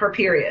during her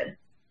period.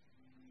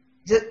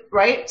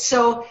 Right?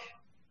 So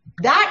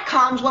that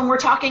comes when we're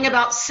talking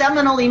about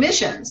seminal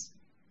emissions.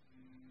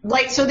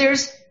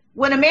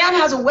 When a man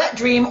has a wet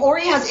dream or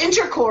he has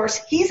intercourse,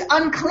 he's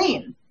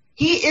unclean.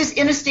 He is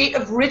in a state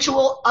of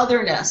ritual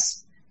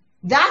otherness.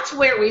 That's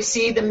where we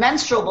see the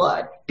menstrual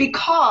blood,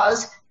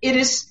 because it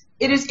is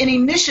an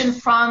emission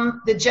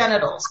from the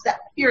genitals, that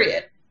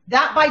period.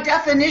 That by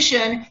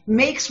definition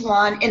makes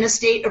one in a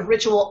state of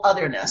ritual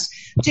otherness.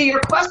 To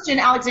your question,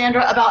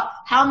 Alexandra, about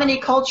how many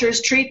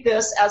cultures treat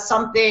this as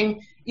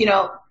something,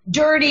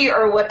 dirty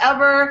or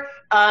whatever,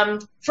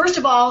 first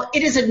of all,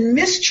 it is a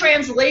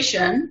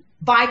mistranslation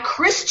by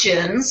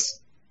Christian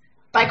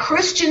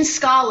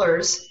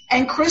scholars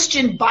and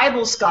Christian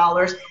Bible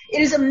scholars.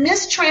 It is a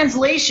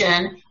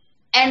mistranslation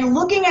and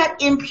looking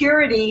at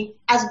impurity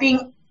as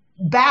being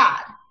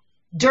bad,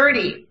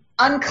 dirty,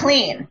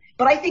 unclean.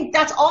 But I think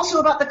that's also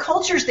about the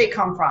cultures they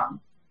come from,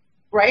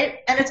 right?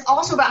 And it's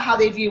also about how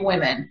they view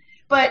women.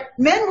 But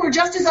men were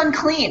just as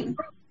unclean.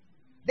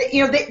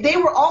 They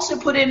were also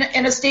put in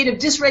a state of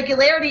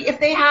dysregularity if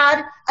they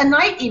had a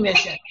night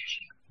emission.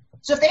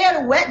 So if they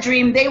had a wet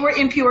dream, they were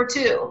impure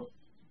too,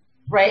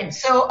 right?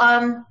 So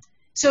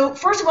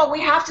first of all,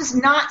 we have to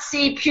not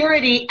see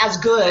purity as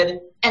good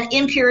and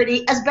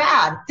impurity as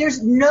bad.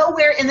 There's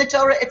nowhere in the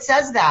Torah it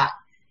says that.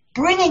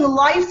 Bringing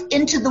life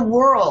into the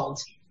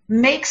world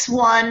makes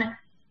one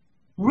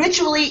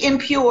ritually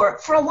impure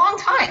for a long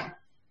time.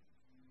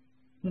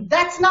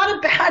 That's not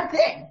a bad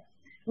thing.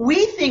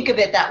 We think of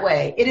it that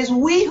way. It is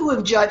we who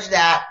have judged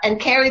that and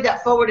carried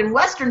that forward in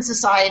Western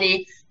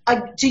society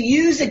to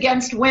use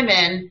against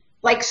women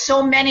like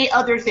so many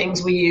other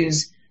things we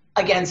use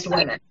against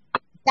women.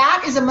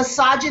 That is a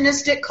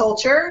misogynistic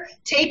culture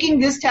taking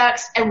this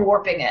text and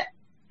warping it.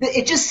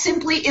 It just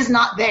simply is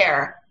not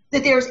there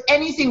that there's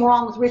anything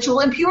wrong with ritual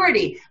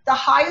impurity. The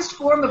highest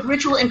form of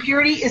ritual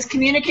impurity is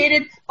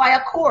communicated by a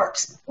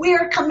corpse. We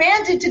are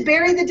commanded to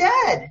bury the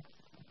dead,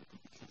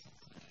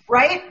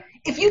 right?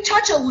 If you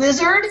touch a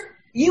lizard,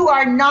 you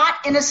are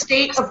not in a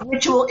state of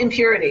ritual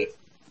impurity.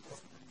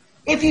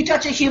 If you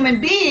touch a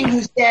human being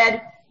who's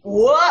dead,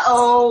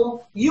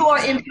 whoa, you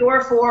are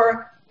impure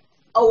for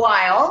a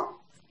while,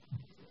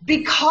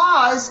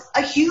 because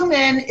a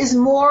human is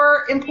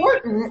more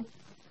important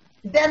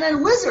than a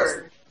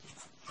lizard.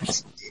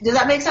 Does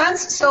that make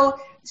sense?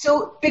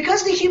 So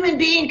because the human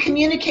being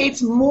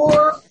communicates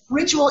more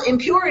ritual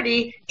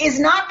impurity is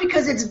not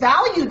because it's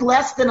valued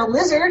less than a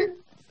lizard.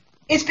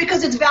 It's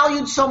because it's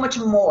valued so much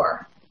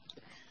more.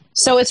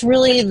 So it's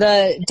really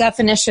the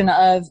definition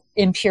of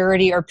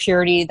impurity or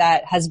purity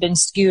that has been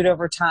skewed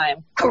over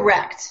time.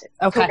 Correct.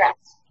 Okay. Correct.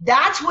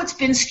 That's what's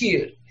been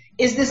skewed,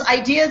 is this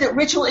idea that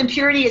ritual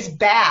impurity is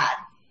bad.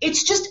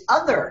 It's just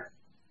other.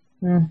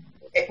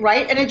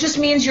 Right? And it just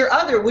means you're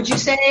other. Would you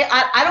say,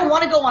 I don't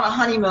want to go on a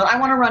honeymoon. I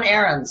want to run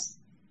errands.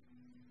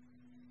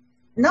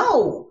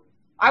 No.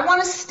 I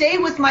want to stay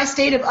with my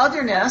state of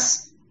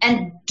otherness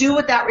and do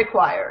what that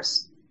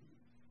requires.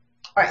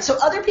 All right, so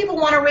other people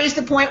want to raise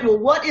the point, well,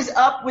 what is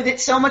up with it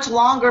so much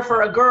longer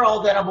for a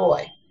girl than a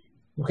boy?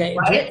 Okay,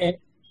 right?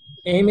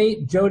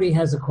 Amy, Jody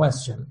has a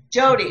question.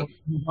 Jody.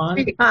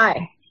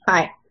 Hi.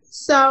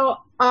 So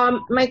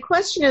my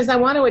question is, I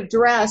want to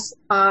address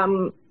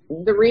the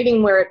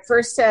reading where it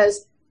first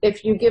says,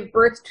 if you give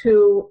birth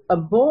to a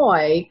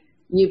boy,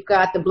 you've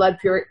got the blood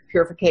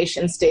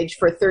purification stage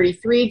for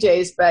 33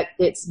 days, but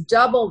it's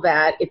double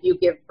that if you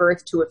give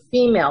birth to a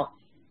female.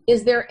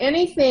 Is there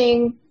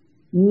anything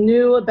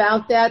new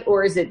about that,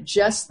 or is it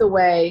just the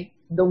way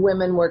the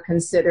women were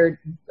considered?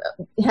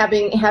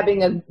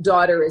 Having a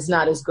daughter is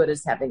not as good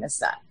as having a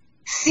son.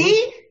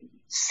 See,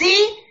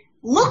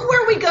 look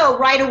where we go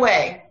right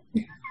away.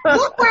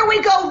 Look where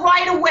we go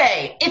right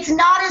away. It's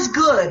not as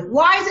good.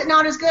 Why is it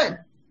not as good?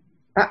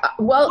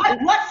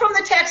 What from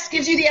the text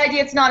gives you the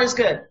idea it's not as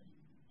good?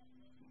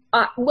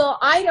 Well,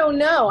 I don't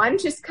know. I'm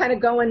just kind of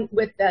going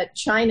with that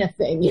China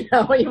thing, you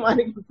want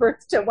to give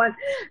birth to one.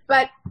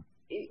 But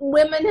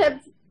women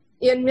have,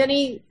 in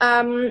many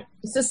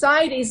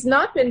societies,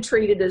 not been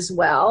treated as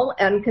well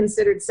and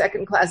considered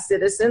second-class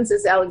citizens,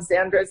 as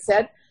Alexandra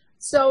said.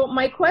 So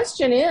my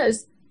question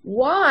is,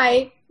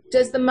 why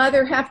does the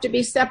mother have to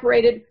be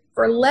separated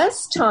for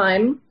less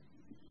time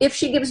if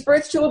she gives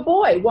birth to a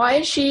boy? Why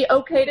is she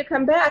okay to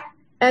come back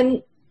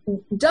and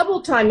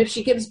double time if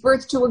she gives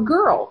birth to a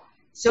girl?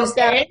 So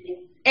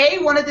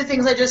one of the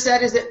things I just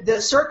said is that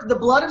the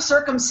blood of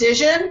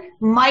circumcision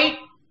might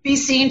be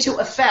seen to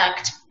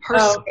affect her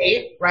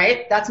state,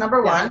 right? That's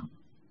number one.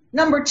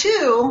 Number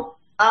two,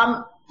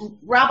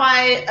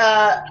 Rabbi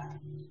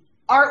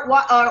Arthur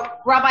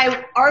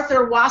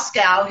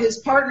Waskow, his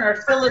partner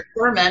Philip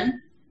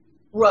Berman,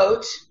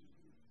 wrote,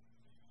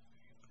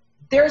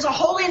 "There's a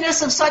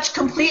holiness of such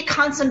complete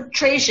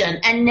concentration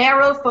and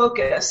narrow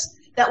focus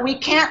that we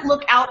can't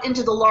look out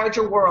into the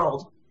larger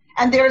world.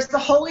 And there's the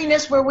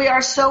holiness where we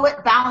are so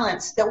at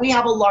balance that we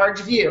have a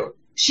large view."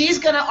 She's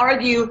going to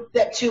argue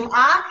that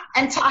Tum'ah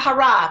and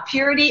Tahara,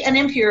 purity and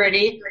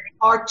impurity,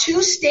 are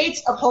two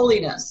states of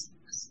holiness.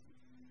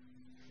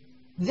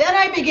 Then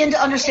I begin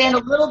to understand a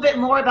little bit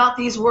more about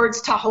these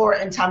words Tahor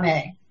and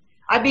Tameh.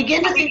 I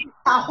begin to think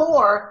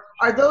Tahor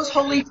are those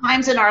holy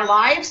times in our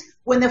lives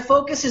when the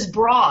focus is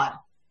broad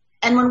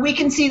and when we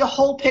can see the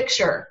whole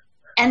picture.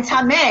 And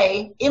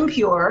Tameh,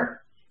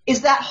 impure,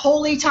 is that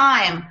holy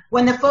time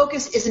when the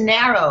focus is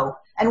narrow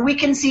and we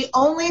can see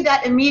only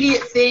that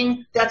immediate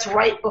thing that's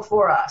right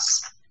before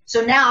us.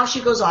 So now she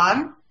goes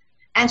on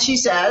and she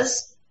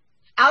says,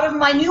 "Out of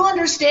my new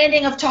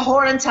understanding of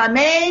Tahor and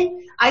Tameh,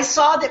 I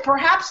saw that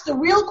perhaps the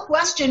real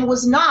question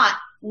was not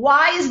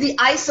why is the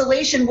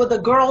isolation with a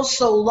girl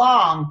so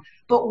long,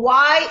 but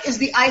why is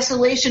the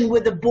isolation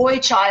with a boy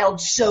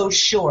child so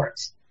short?"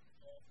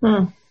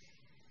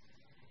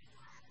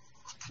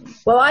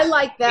 Well, I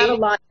like that a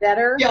lot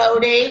better.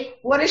 Jody,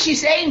 what is she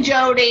saying,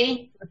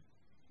 Jody?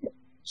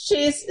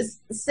 She's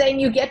saying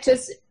you get to,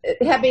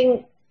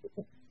 having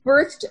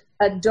birthed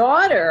a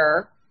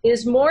daughter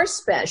is more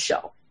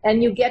special,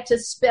 and you get to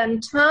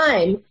spend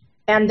time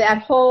and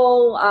that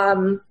whole,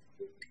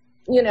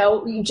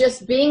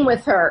 just being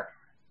with her.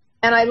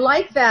 And I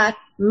like that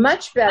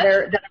much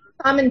better than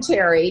a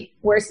commentary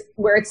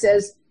where it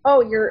says,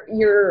 "Oh,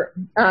 your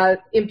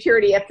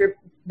impurity after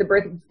the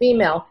birth of a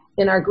female,"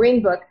 in our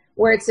Green Book,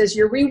 where it says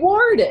you're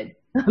rewarded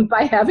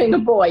by having a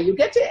boy. You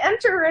get to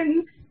enter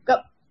and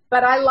go.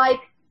 But I like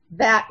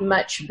that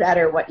much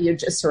better, what you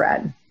just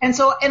read. And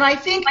I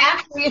think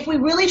actually if we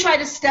really try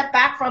to step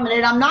back from it,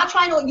 and I'm not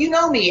trying to, you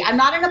know me, I'm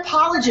not an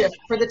apologist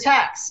for the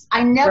text.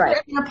 I never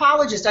am an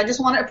apologist. I just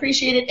want to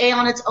appreciate it, A,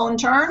 on its own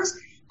terms.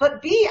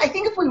 But B, I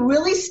think if we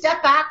really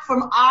step back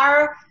from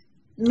our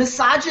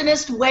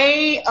misogynist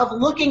way of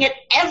looking at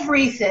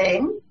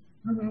everything,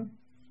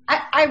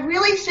 I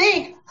really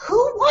think, who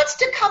wants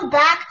to come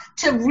back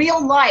to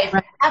real life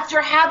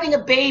after having a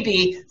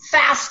baby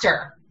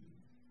faster?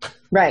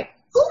 Right.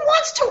 Who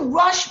wants to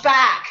rush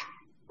back,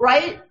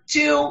 right,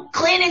 to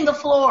cleaning the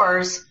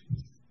floors,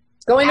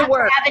 going to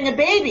work, having a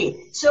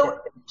baby? So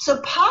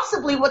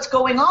possibly what's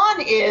going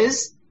on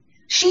is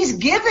she's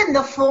given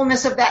the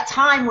fullness of that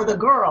time with a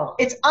girl.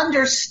 It's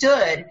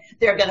understood.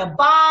 They're going to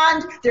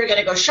bond. They're going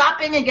to go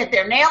shopping and get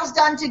their nails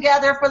done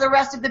together for the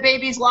rest of the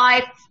baby's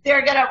life.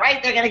 They're going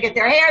to get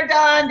their hair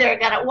done. They're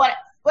going to what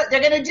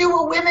they're going to do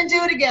what women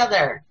do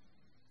together.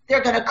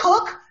 They're going to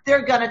cook.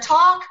 They're going to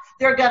talk.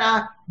 They're going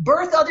to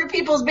birth other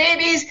people's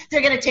babies.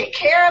 They're going to take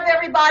care of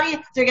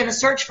everybody. They're going to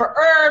search for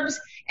herbs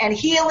and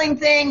healing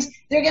things.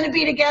 They're going to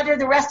be together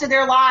the rest of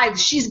their lives.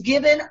 She's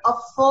given a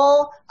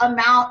full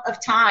amount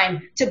of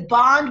time to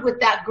bond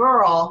with that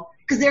girl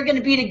because they're going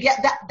to be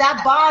together.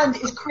 That bond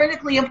is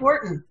critically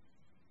important.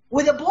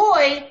 With a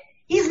boy,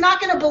 he's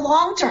not going to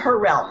belong to her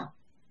realm.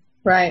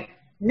 Right.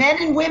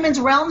 Men and women's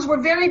realms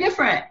were very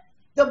different.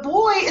 The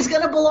boy is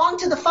going to belong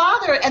to the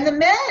father and the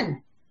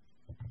men.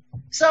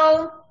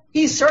 So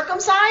he's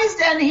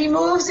circumcised and he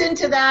moves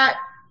into that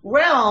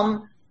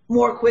realm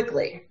more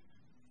quickly.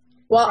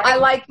 Well, right? I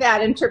like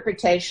that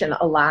interpretation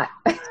a lot.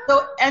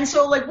 So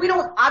we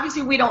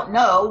don't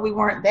know. We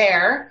weren't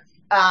there.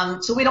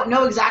 So we don't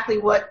know exactly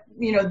what,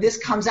 this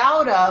comes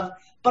out of.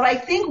 But I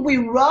think we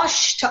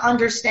rush to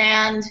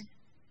understand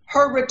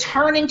her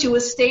returning to a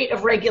state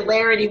of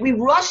regularity. We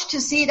rush to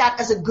see that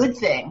as a good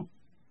thing.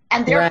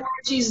 And therefore,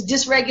 she's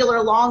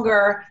dysregular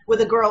longer with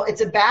a girl.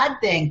 It's a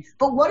bad thing.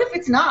 But what if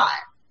it's not?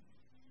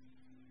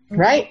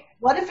 Right.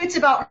 What if it's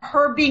about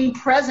her being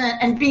present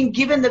and being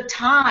given the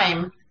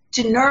time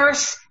to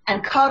nurse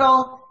and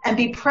cuddle and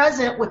be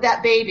present with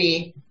that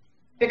baby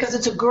because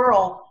it's a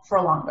girl for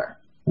longer?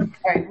 All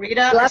right,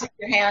 Rita, raise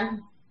your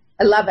hand.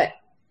 I love it.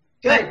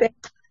 Good.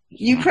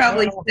 You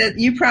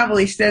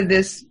probably said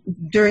this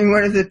during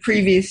one of the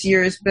previous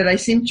years, but I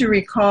seem to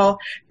recall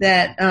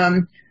that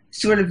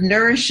sort of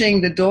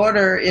nourishing the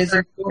daughter is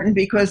important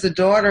because the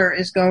daughter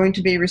is going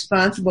to be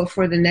responsible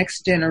for the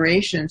next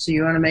generation. So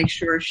you want to make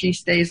sure she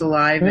stays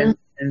alive and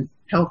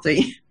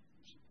healthy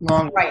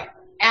long. Right.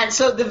 And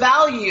so the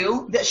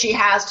value that she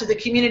has to the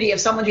community of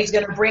someone who's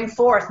going to bring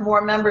forth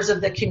more members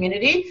of the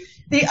community.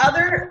 The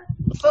other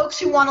folks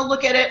who want to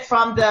look at it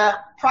from the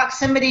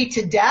proximity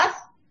to death,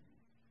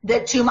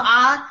 that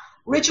Tum'ah,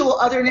 ritual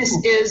otherness,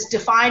 is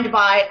defined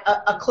by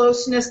a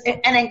closeness,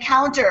 an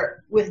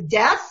encounter with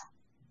death.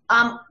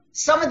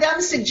 Some of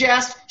them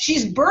suggest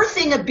she's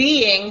birthing a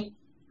being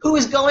who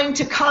is going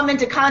to come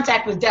into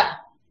contact with death,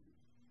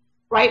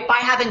 right, by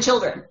having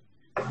children.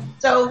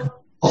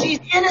 So she's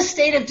in a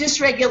state of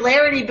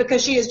dysregularity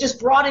because she has just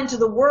brought into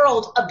the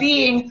world a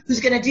being who's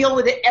going to deal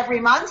with it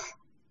every month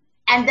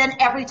and then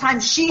every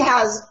time she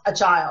has a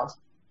child.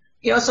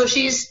 So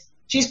she's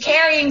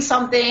carrying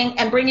something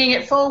and bringing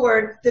it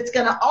forward that's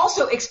going to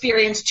also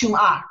experience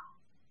Tum'ah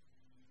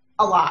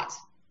a lot.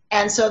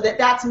 And so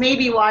that's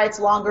maybe why it's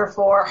longer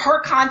for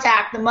her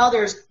contact, the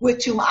mother's, with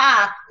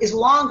Tum'ah is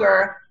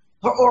longer,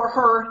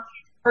 or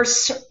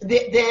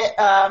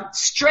the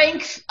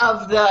strength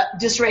of the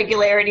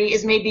dysregularity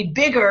is maybe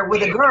bigger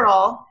with a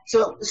girl,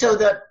 so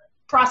the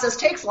process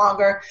takes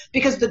longer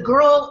because the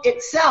girl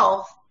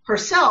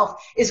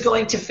herself is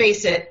going to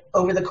face it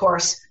over the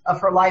course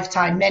of her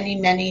lifetime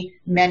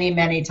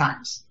many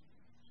times.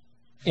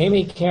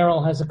 Amy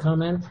Carroll has a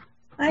comment.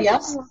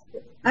 Yes?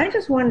 I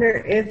just wonder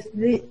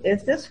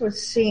if this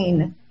was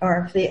seen,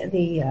 or if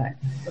the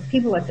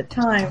people at the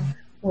time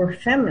were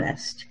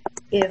feminist,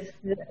 if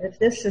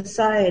this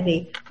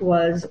society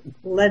was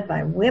led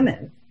by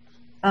women,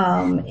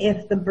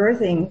 if the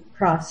birthing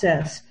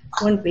process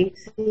wouldn't be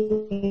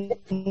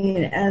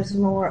seen as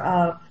more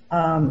of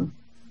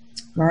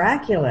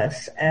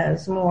miraculous,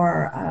 as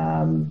more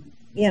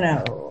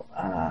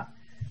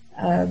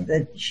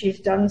that she's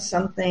done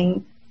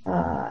something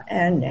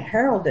and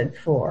heralded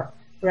for,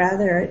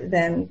 rather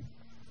than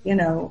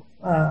the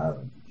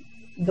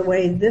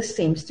way this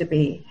seems to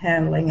be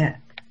handling it.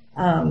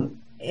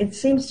 It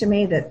seems to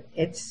me that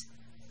it's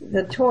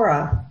the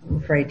Torah, I'm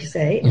afraid to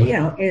say,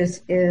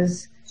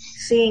 is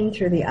seen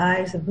through the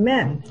eyes of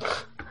men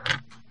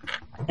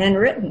and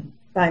written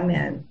by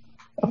men.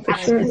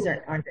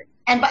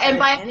 And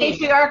by a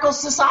patriarchal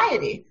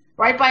society,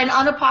 right? By an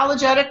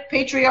unapologetic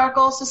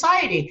patriarchal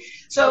society.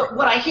 So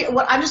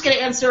I'm just going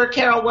to answer,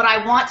 Carol, what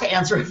I want to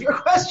answer of your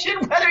question,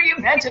 whether you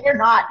meant it or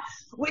not,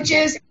 which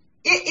is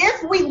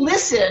if we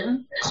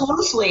listen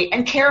closely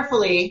and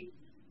carefully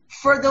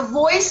for the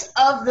voice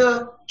of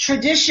the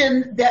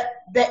tradition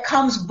that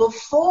comes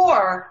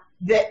before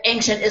the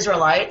ancient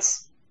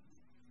Israelites,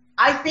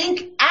 I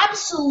think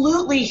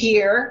absolutely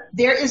here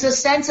there is a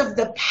sense of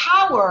the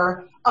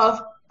power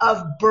of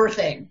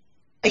birthing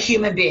a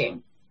human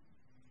being.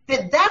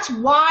 That's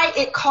why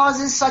it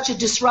causes such a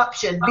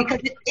disruption,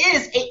 because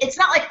it's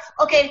not like,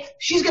 okay,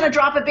 she's going to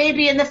drop a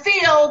baby in the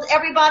field,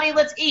 everybody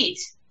let's eat.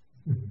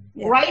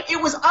 Yeah. Right?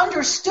 It was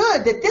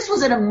understood that this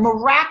was a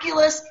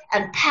miraculous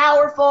and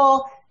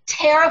powerful,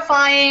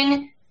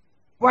 terrifying,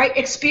 right,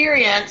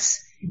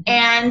 experience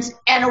and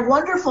a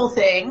wonderful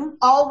thing,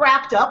 all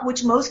wrapped up,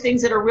 which most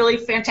things that are really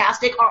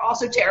fantastic are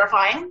also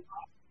terrifying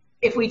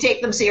if we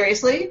take them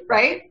seriously,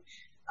 right?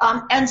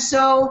 And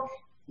so,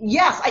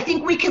 yes, I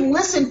think we can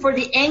listen for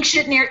the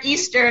ancient Near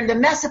Eastern, the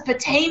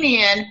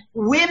Mesopotamian,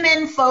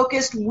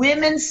 women-focused,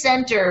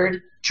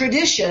 women-centered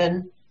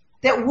tradition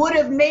that would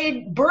have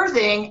made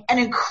birthing an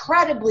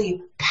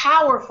incredibly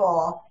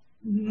powerful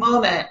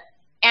moment.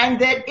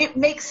 And that it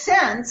makes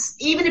sense,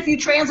 even if you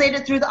translate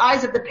it through the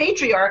eyes of the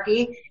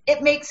patriarchy,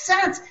 it makes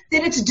sense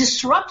that it's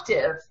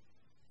disruptive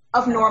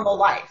of normal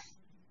life.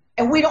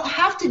 And we don't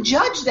have to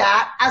judge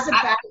that as a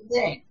bad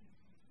thing.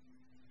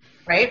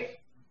 Right?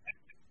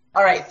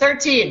 All right,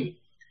 13.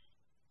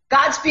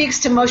 God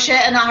speaks to Moshe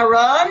and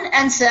Aharon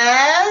and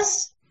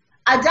says,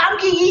 Adam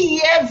ki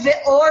yiyeh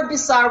ve'or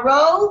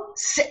bisaro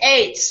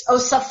se'etz o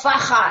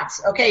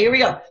safachat. Okay, here we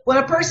go. When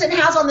a person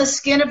has on the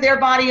skin of their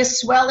body a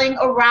swelling,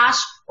 a rash,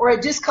 or a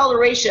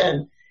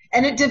discoloration,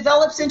 and it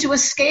develops into a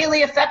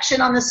scaly affection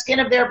on the skin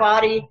of their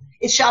body,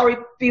 it shall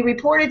be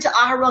reported to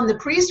Aharon the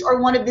priest or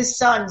one of his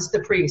sons,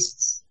 the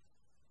priests.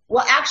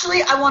 Well,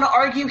 actually, I want to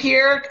argue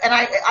here, and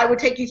I would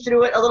take you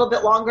through it a little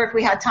bit longer if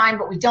we had time,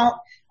 but we don't.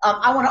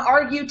 I want to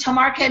argue,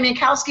 Tamar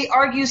Kamiankowski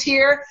argues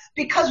here,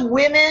 because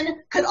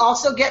women could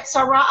also get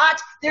sara'at,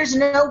 there's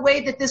no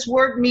way that this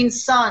word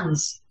means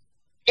sons.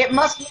 It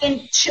must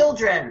mean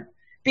children.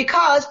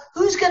 Because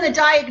who's going to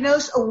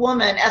diagnose a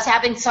woman as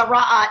having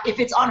sara'at if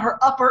it's on her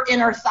upper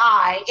inner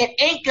thigh? It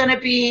ain't going to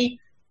be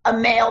a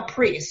male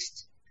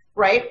priest,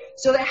 right?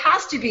 So it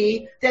has to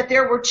be that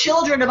there were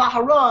children of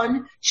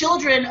Aharon,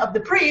 children of the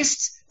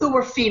priests, who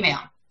were female.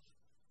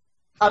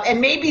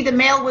 And maybe the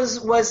male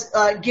was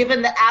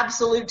given the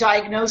absolute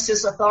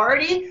diagnosis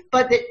authority,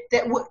 but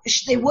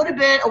they would have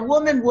been, a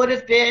woman would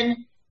have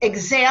been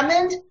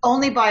examined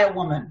only by a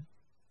woman.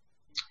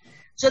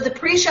 So the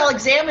priest shall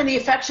examine the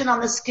affection on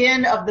the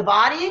skin of the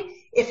body.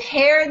 If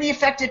hair in the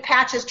affected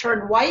patch has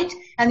turned white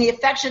and the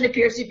affection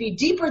appears to be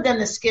deeper than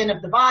the skin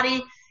of the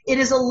body, it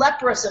is a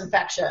leprous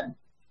infection.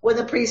 When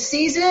the priest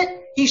sees it,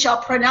 he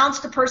shall pronounce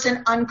the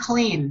person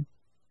unclean.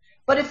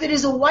 But if it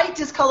is a white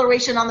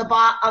discoloration on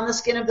the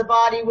skin of the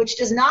body, which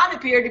does not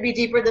appear to be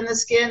deeper than the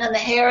skin and the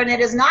hair, and it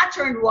is not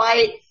turned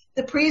white,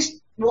 the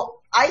priest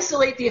will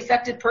isolate the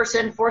affected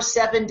person for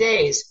 7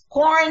 days.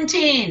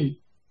 Quarantine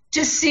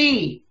to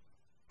see.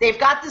 They've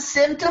got the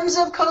symptoms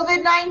of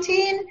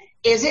COVID-19.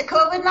 Is it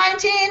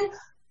COVID-19?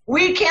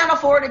 We can't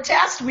afford a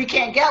test. We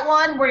can't get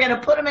one. We're going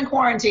to put them in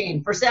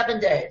quarantine for 7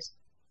 days.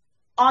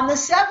 On the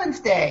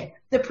 7th day,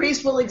 the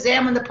priest will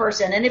examine the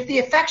person, and if the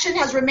infection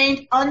has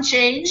remained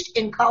unchanged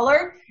in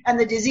color and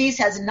the disease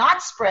has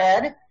not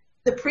spread,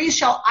 the priest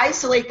shall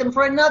isolate them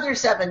for another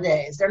 7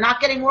 days. They're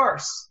not getting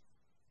worse.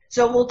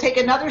 So we'll take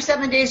another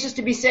 7 days just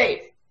to be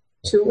safe.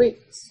 2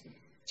 weeks.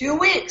 2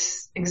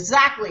 weeks,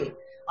 exactly.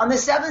 On the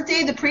 7th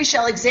day, the priest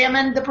shall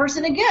examine the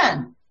person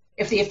again.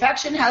 If the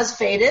infection has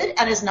faded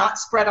and is not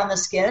spread on the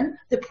skin,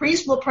 the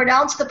priest will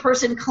pronounce the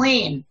person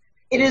clean.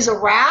 It is a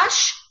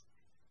rash.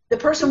 The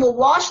person will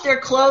wash their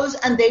clothes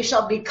and they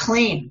shall be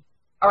clean.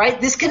 All right?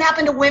 This can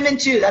happen to women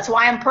too. That's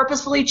why I'm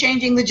purposefully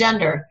changing the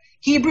gender.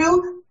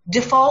 Hebrew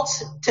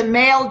defaults to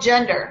male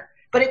gender,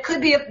 but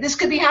this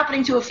could be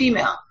happening to a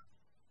female.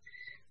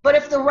 But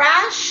if the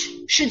rash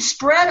should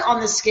spread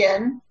on the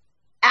skin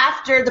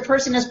after the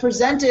person has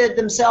presented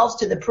themselves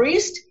to the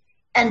priest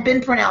and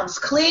been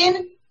pronounced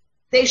clean,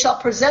 they shall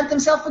present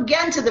themselves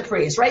again to the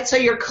priest, right? So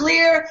you're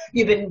clear,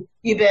 you've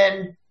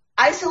been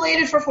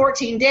isolated for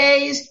 14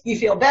 days, you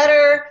feel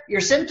better,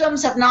 your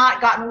symptoms have not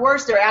gotten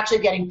worse, they're actually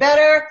getting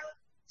better,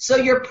 so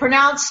you're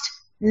pronounced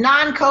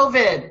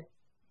non-COVID.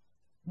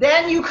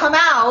 Then you come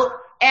out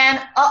and,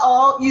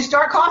 you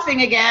start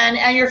coughing again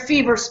and your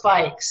fever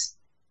spikes.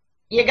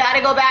 You got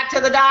to go back to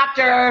the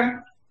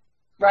doctor,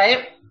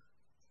 right?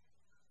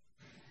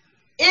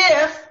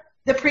 If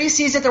the priest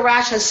sees that the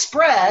rash has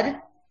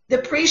spread, the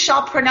priest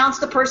shall pronounce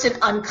the person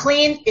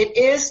unclean. It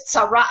is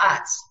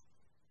tzara'at.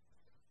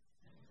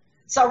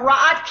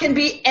 Tzara'at can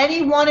be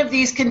any one of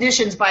these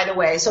conditions, by the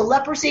way. So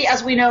leprosy,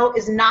 as we know,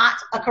 is not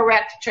a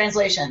correct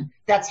translation.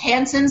 That's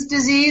Hansen's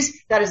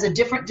disease. That is a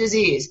different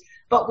disease.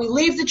 But we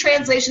leave the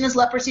translation as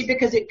leprosy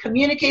because it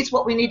communicates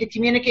what we need to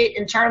communicate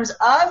in terms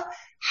of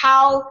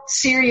how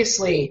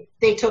seriously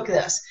they took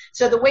this.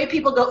 So the way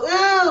people go,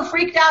 ooh,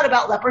 freaked out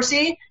about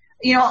leprosy,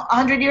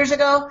 100 years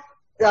ago,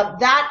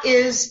 that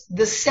is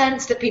the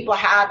sense that people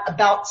had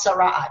about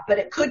tzara'at. But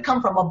it could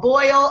come from a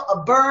boil,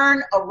 a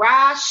burn, a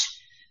rash.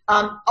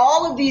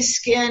 All of these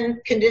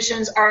skin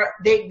conditions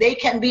they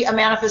can be a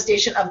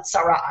manifestation of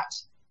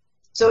tzara'at.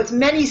 So it's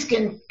many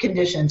skin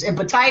conditions,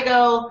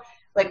 impetigo,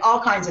 like all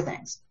kinds of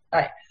things. All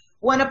right.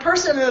 When a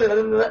person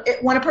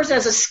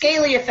has a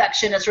scaly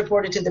affection, it's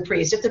reported to the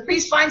priest. If the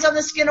priest finds on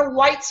the skin a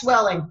white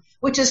swelling,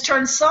 which has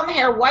turned some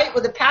hair white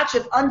with a patch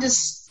of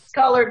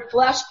undiscolored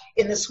flesh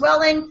in the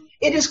swelling,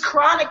 it is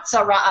chronic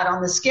tzara'at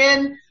on the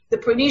skin. The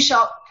priest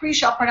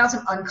shall pronounce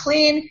him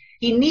unclean.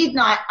 He need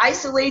not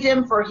isolate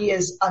him, for he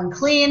is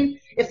unclean.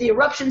 If the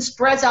eruption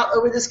spreads out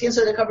over the skin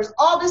so that it covers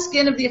all the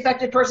skin of the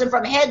affected person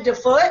from head to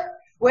foot,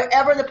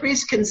 wherever the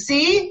priest can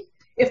see,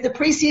 if the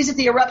priest sees that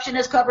the eruption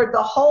has covered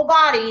the whole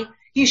body,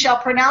 he shall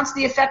pronounce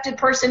the affected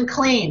person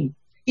clean.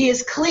 He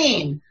is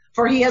clean,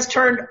 for he has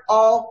turned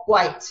all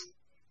white.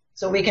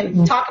 So we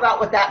can talk about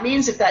what that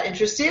means if that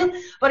interests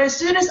you. But as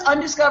soon as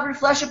undiscovered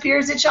flesh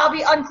appears, it shall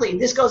be unclean.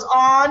 This goes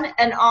on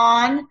and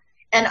on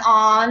and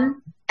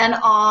on and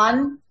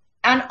on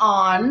and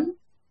on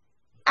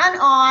and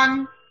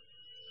on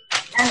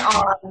and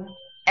on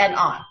and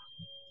on.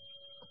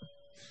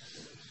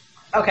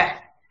 Okay.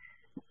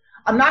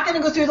 I'm not going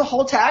to go through the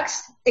whole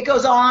text. It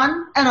goes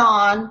on and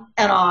on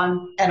and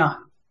on and on.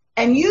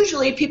 And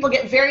usually people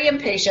get very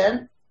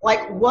impatient,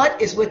 like,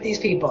 what is with these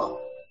people?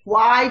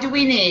 Why do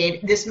we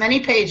need this many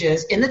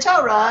pages in the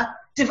Torah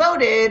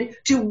devoted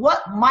to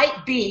what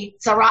might be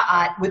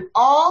tzara'at with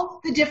all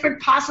the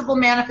different possible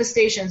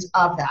manifestations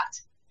of that?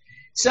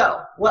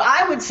 So what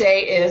I would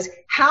say is,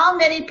 how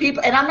many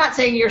people, and I'm not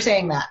saying you're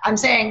saying that, I'm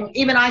saying,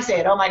 even I say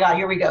it, oh my God,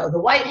 here we go. The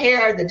white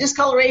hair, the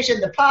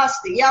discoloration, the pus,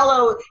 the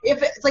yellow,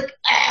 it's like,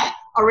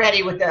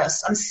 already with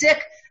this. I'm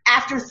sick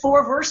after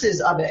 4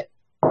 verses of it.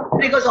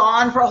 And it goes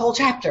on for a whole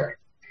chapter.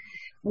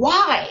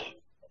 Why?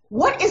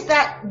 What is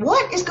that?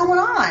 What is going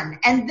on?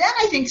 And then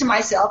I think to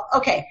myself,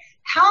 okay,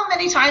 how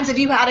many times have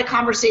you had a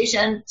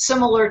conversation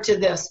similar to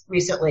this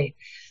recently?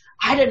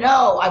 I don't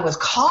know. I was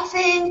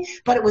coughing,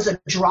 but it was a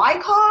dry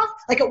cough.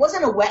 Like, it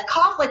wasn't a wet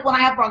cough. Like when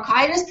I have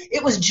bronchitis,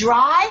 it was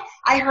dry.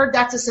 I heard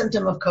that's a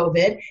symptom of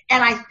COVID.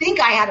 And I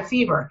think I had a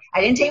fever. I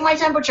didn't take my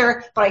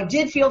temperature, but I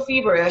did feel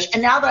feverish.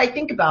 And now that I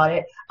think about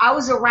it, I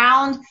was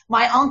around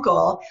my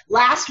uncle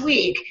last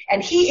week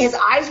and his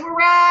eyes were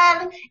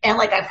red. And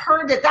like, I've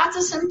heard that that's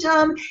a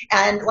symptom.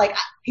 And like,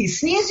 he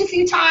sneezed a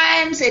few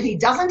times and he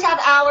doesn't have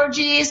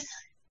allergies.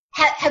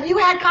 Have you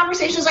had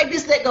conversations like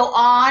this that go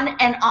on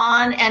and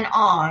on and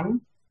on,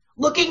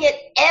 looking at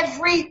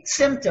every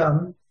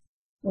symptom,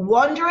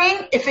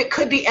 wondering if it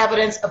could be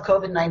evidence of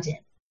COVID-19?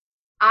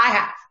 I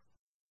have.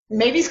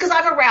 Maybe it's because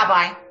I'm a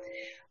rabbi.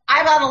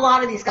 I've had a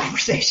lot of these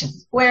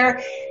conversations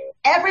where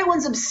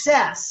everyone's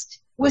obsessed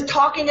with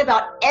talking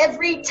about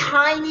every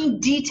tiny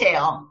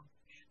detail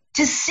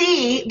to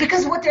see,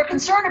 because what they're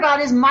concerned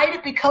about is, might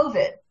it be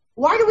COVID?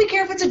 Why do we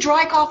care if it's a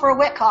dry cough or a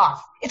wet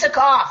cough? It's a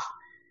cough.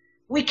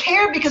 We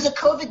care because a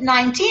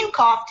COVID-19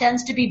 cough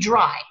tends to be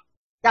dry.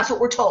 That's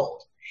what we're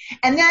told.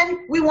 And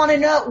then we want to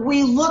know,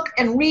 we look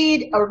and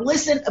read or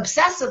listen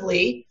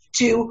obsessively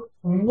to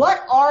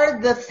what are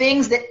the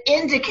things that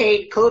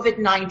indicate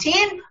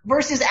COVID-19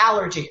 versus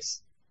allergies,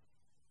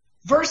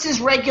 versus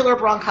regular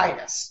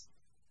bronchitis,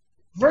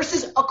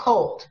 versus a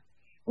cold.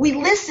 We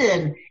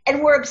listen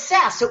and we're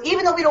obsessed. So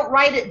even though we don't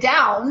write it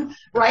down,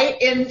 right,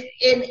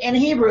 in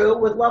Hebrew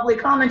with lovely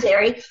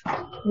commentary,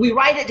 we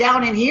write it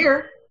down in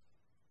here.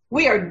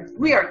 We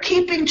are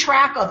keeping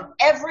track of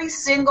every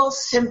single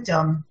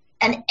symptom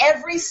and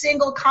every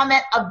single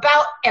comment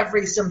about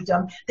every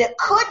symptom that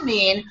could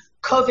mean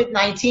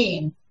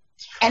COVID-19.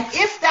 And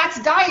if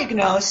that's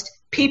diagnosed,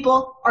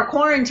 people are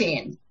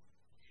quarantined.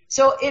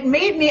 So it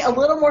made me a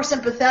little more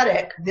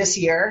sympathetic this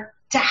year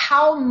to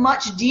how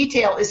much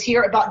detail is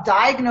here about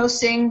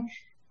diagnosing,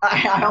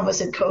 I almost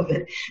said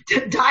COVID,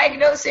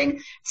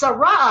 diagnosing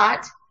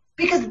Tzara'at,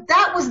 because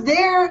that was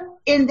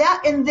in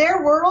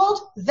their world,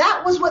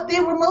 that was what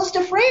they were most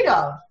afraid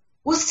of,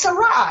 was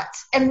Tzara'at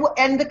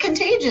and the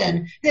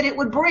contagion that it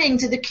would bring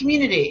to the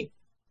community.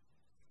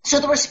 So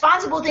the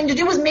responsible thing to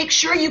do was make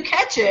sure you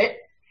catch it,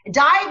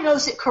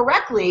 diagnose it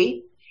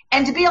correctly,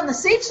 and to be on the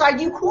safe side,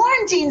 you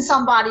quarantine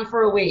somebody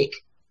for a week.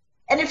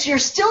 And if you're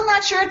still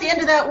not sure at the end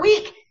of that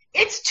week,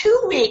 it's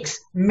 2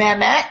 weeks,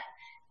 Mehmet,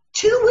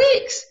 2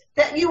 weeks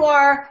that you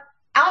are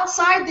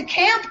outside the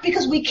camp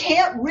because we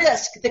can't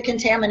risk the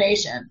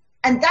contamination.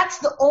 And that's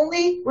the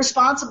only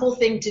responsible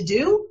thing to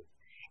do.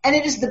 And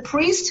it is the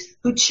priest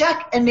who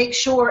check and make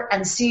sure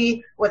and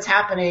see what's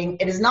happening.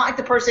 It is not like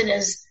the person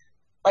is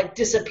like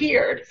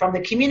disappeared from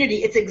the community.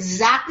 It's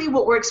exactly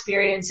what we're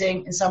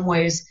experiencing in some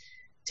ways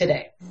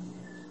today.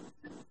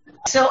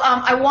 So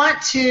I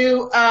want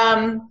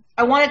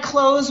to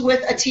close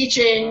with a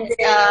teaching.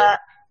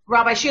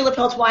 Rabbi Sheila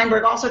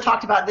Pilz-Weinberg also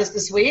talked about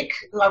this week.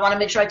 I want to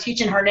make sure I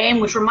teach in her name,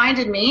 which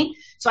reminded me.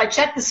 So I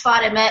checked the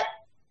Sfat Emet,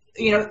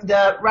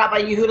 the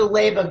Rabbi Yehuda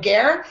Leib of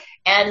Ger,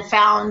 and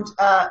found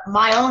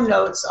my own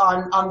notes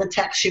on the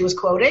text she was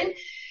quoting.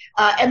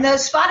 And the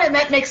Sfat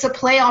Emet makes a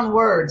play on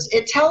words.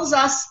 It tells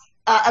us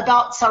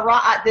about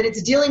Tzara'at that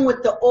it's dealing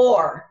with the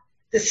or,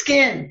 the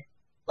skin.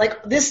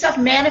 Like this stuff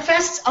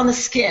manifests on the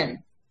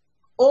skin.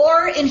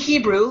 Or in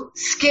Hebrew,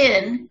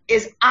 skin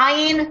is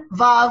ayin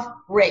vav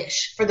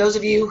resh. For those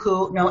of you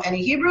who know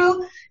any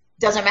Hebrew,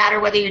 doesn't matter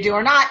whether you do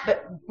or not,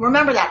 but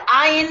remember that.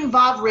 Ayin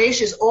vav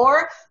resh is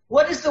or.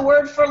 What is the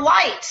word for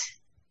light?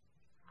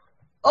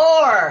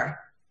 Or.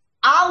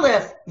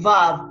 Aleph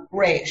vav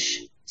resh.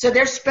 So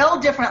they're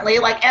spelled differently,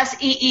 like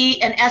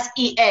S-E-E and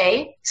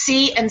S-E-A,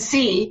 C and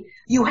C.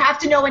 You have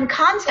to know in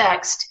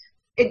context,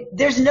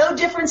 there's no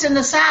difference in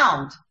the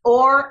sound,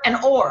 or and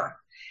or.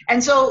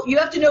 And so you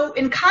have to know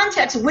in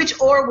context which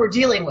or we're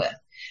dealing with.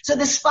 So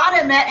the Sfat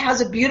Emet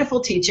has a beautiful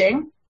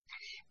teaching.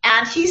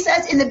 And he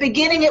says in the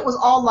beginning it was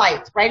all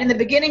light, right? In the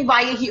beginning,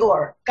 Vayehi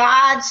Or.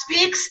 God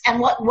speaks, and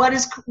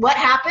what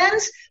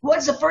happens?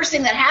 What's the first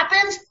thing that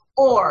happens?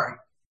 Or.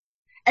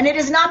 And it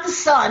is not the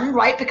sun,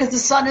 right? Because the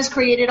sun is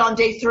created on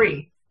day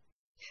 3.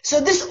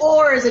 So this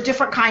or is a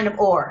different kind of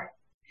or.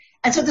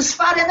 And so the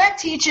Sfat Emet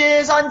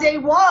teaches on day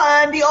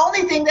 1, the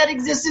only thing that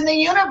exists in the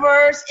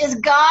universe is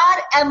God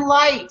and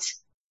light.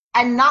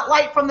 And not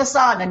light from the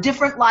sun, a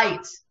different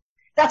light.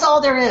 That's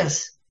all there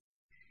is.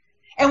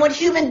 And when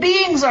human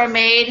beings are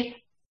made,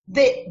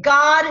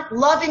 God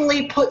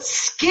lovingly puts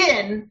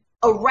skin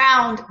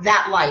around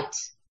that light.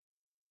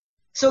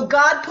 So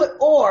God put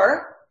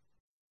or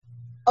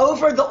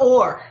over the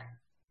or,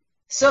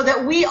 so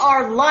that we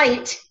are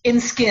light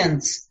in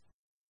skins.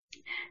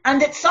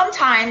 And that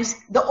sometimes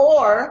the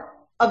or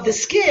of the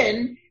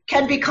skin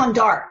can become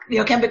dark,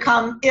 can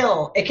become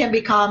ill, it can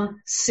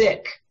become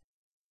sick.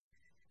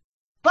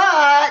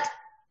 But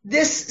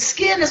this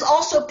skin is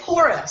also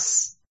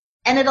porous,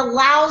 and it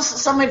allows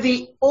some of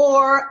the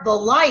or, the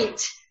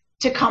light,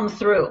 to come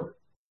through.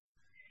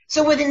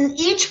 So within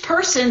each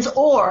person's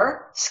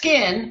or,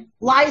 skin,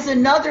 lies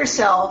another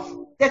self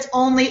that's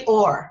only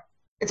or.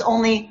 It's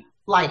only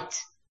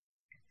light.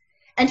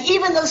 And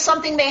even though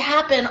something may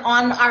happen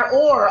on our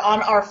or,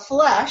 on our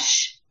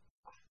flesh,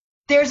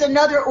 there's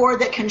another or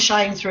that can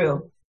shine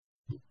through.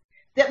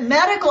 That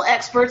medical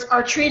experts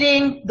are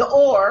treating the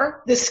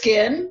or, the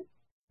skin,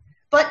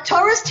 but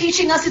Torah's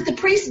teaching us that the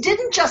priest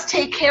didn't just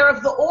take care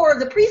of the or.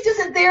 The priest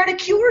isn't there to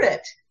cure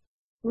it.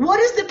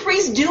 What is the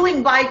priest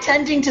doing by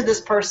tending to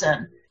this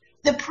person?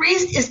 The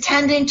priest is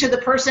tending to the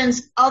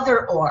person's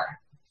other or,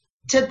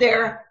 to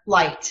their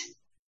light.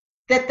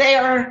 That they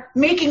are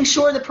making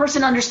sure the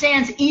person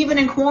understands, even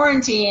in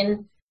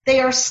quarantine, they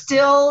are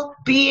still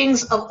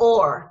beings of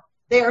or.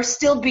 They are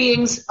still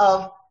beings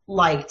of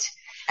light.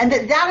 And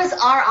that is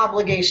our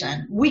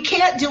obligation. We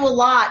can't do a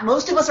lot.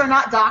 Most of us are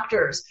not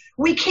doctors.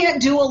 We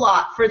can't do a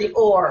lot for the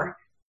or,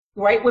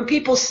 right? When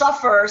people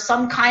suffer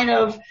some kind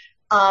of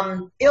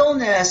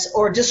illness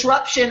or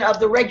disruption of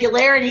the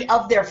regularity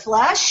of their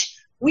flesh,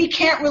 we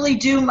can't really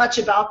do much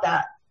about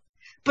that.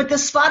 But the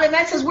Sfat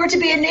Emet says we're to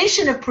be a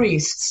nation of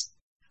priests.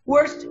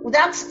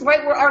 That's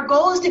right. Our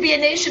goal is to be a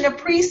nation of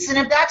priests, and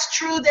if that's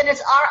true, then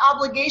it's our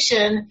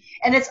obligation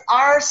and it's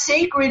our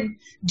sacred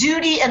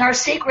duty and our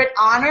sacred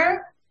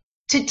honor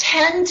to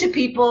tend to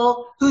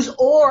people whose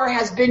or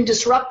has been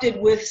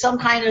disrupted with some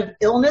kind of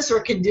illness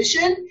or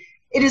condition.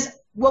 It is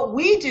what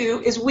we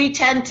do is we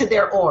tend to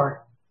their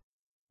or.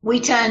 We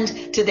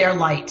tend to their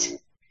light,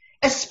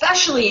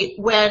 especially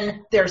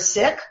when they're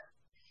sick.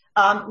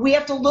 We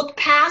have to look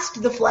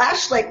past the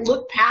flesh, like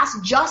look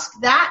past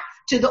just that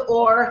to the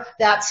or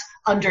that's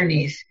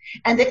underneath.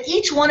 And that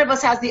each one of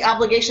us has the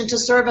obligation to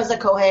serve as a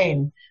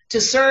Kohen,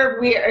 to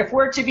serve. If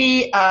we're to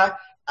be a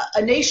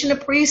nation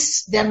of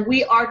priests, then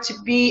we are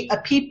to be a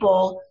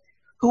people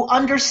who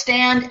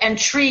understand and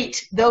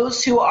treat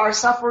those who are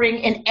suffering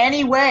in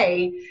any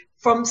way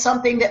from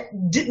something that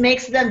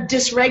makes them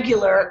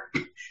dysregular.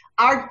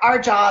 Our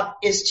job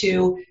is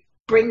to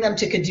bring them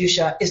to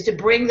Kedusha, is to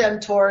bring them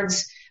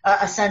towards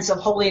a sense of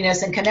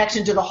holiness and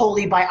connection to the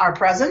holy by our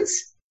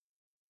presence,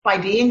 by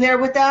being there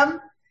with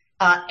them,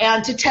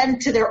 and to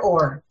tend to their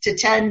or, to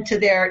tend to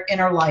their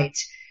inner light,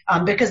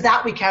 because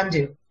that we can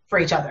do for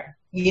each other.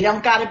 You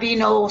don't got to be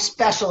no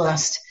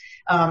specialist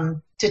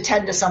to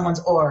tend to someone's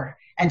or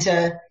and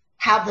to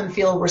have them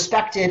feel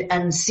respected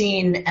and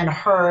seen and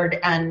heard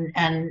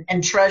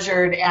and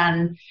treasured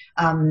and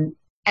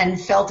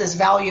felt as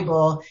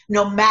valuable,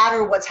 no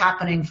matter what's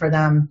happening for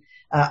them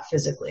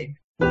physically.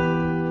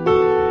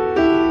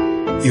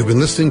 You've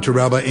been listening to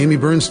Rabbi Amy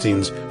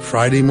Bernstein's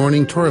Friday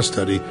Morning Torah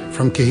Study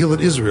from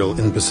Kehillat Israel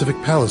in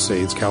Pacific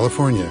Palisades,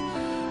 California.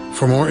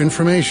 For more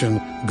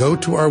information, go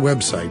to our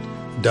website,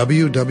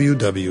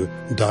 www.ourki.org.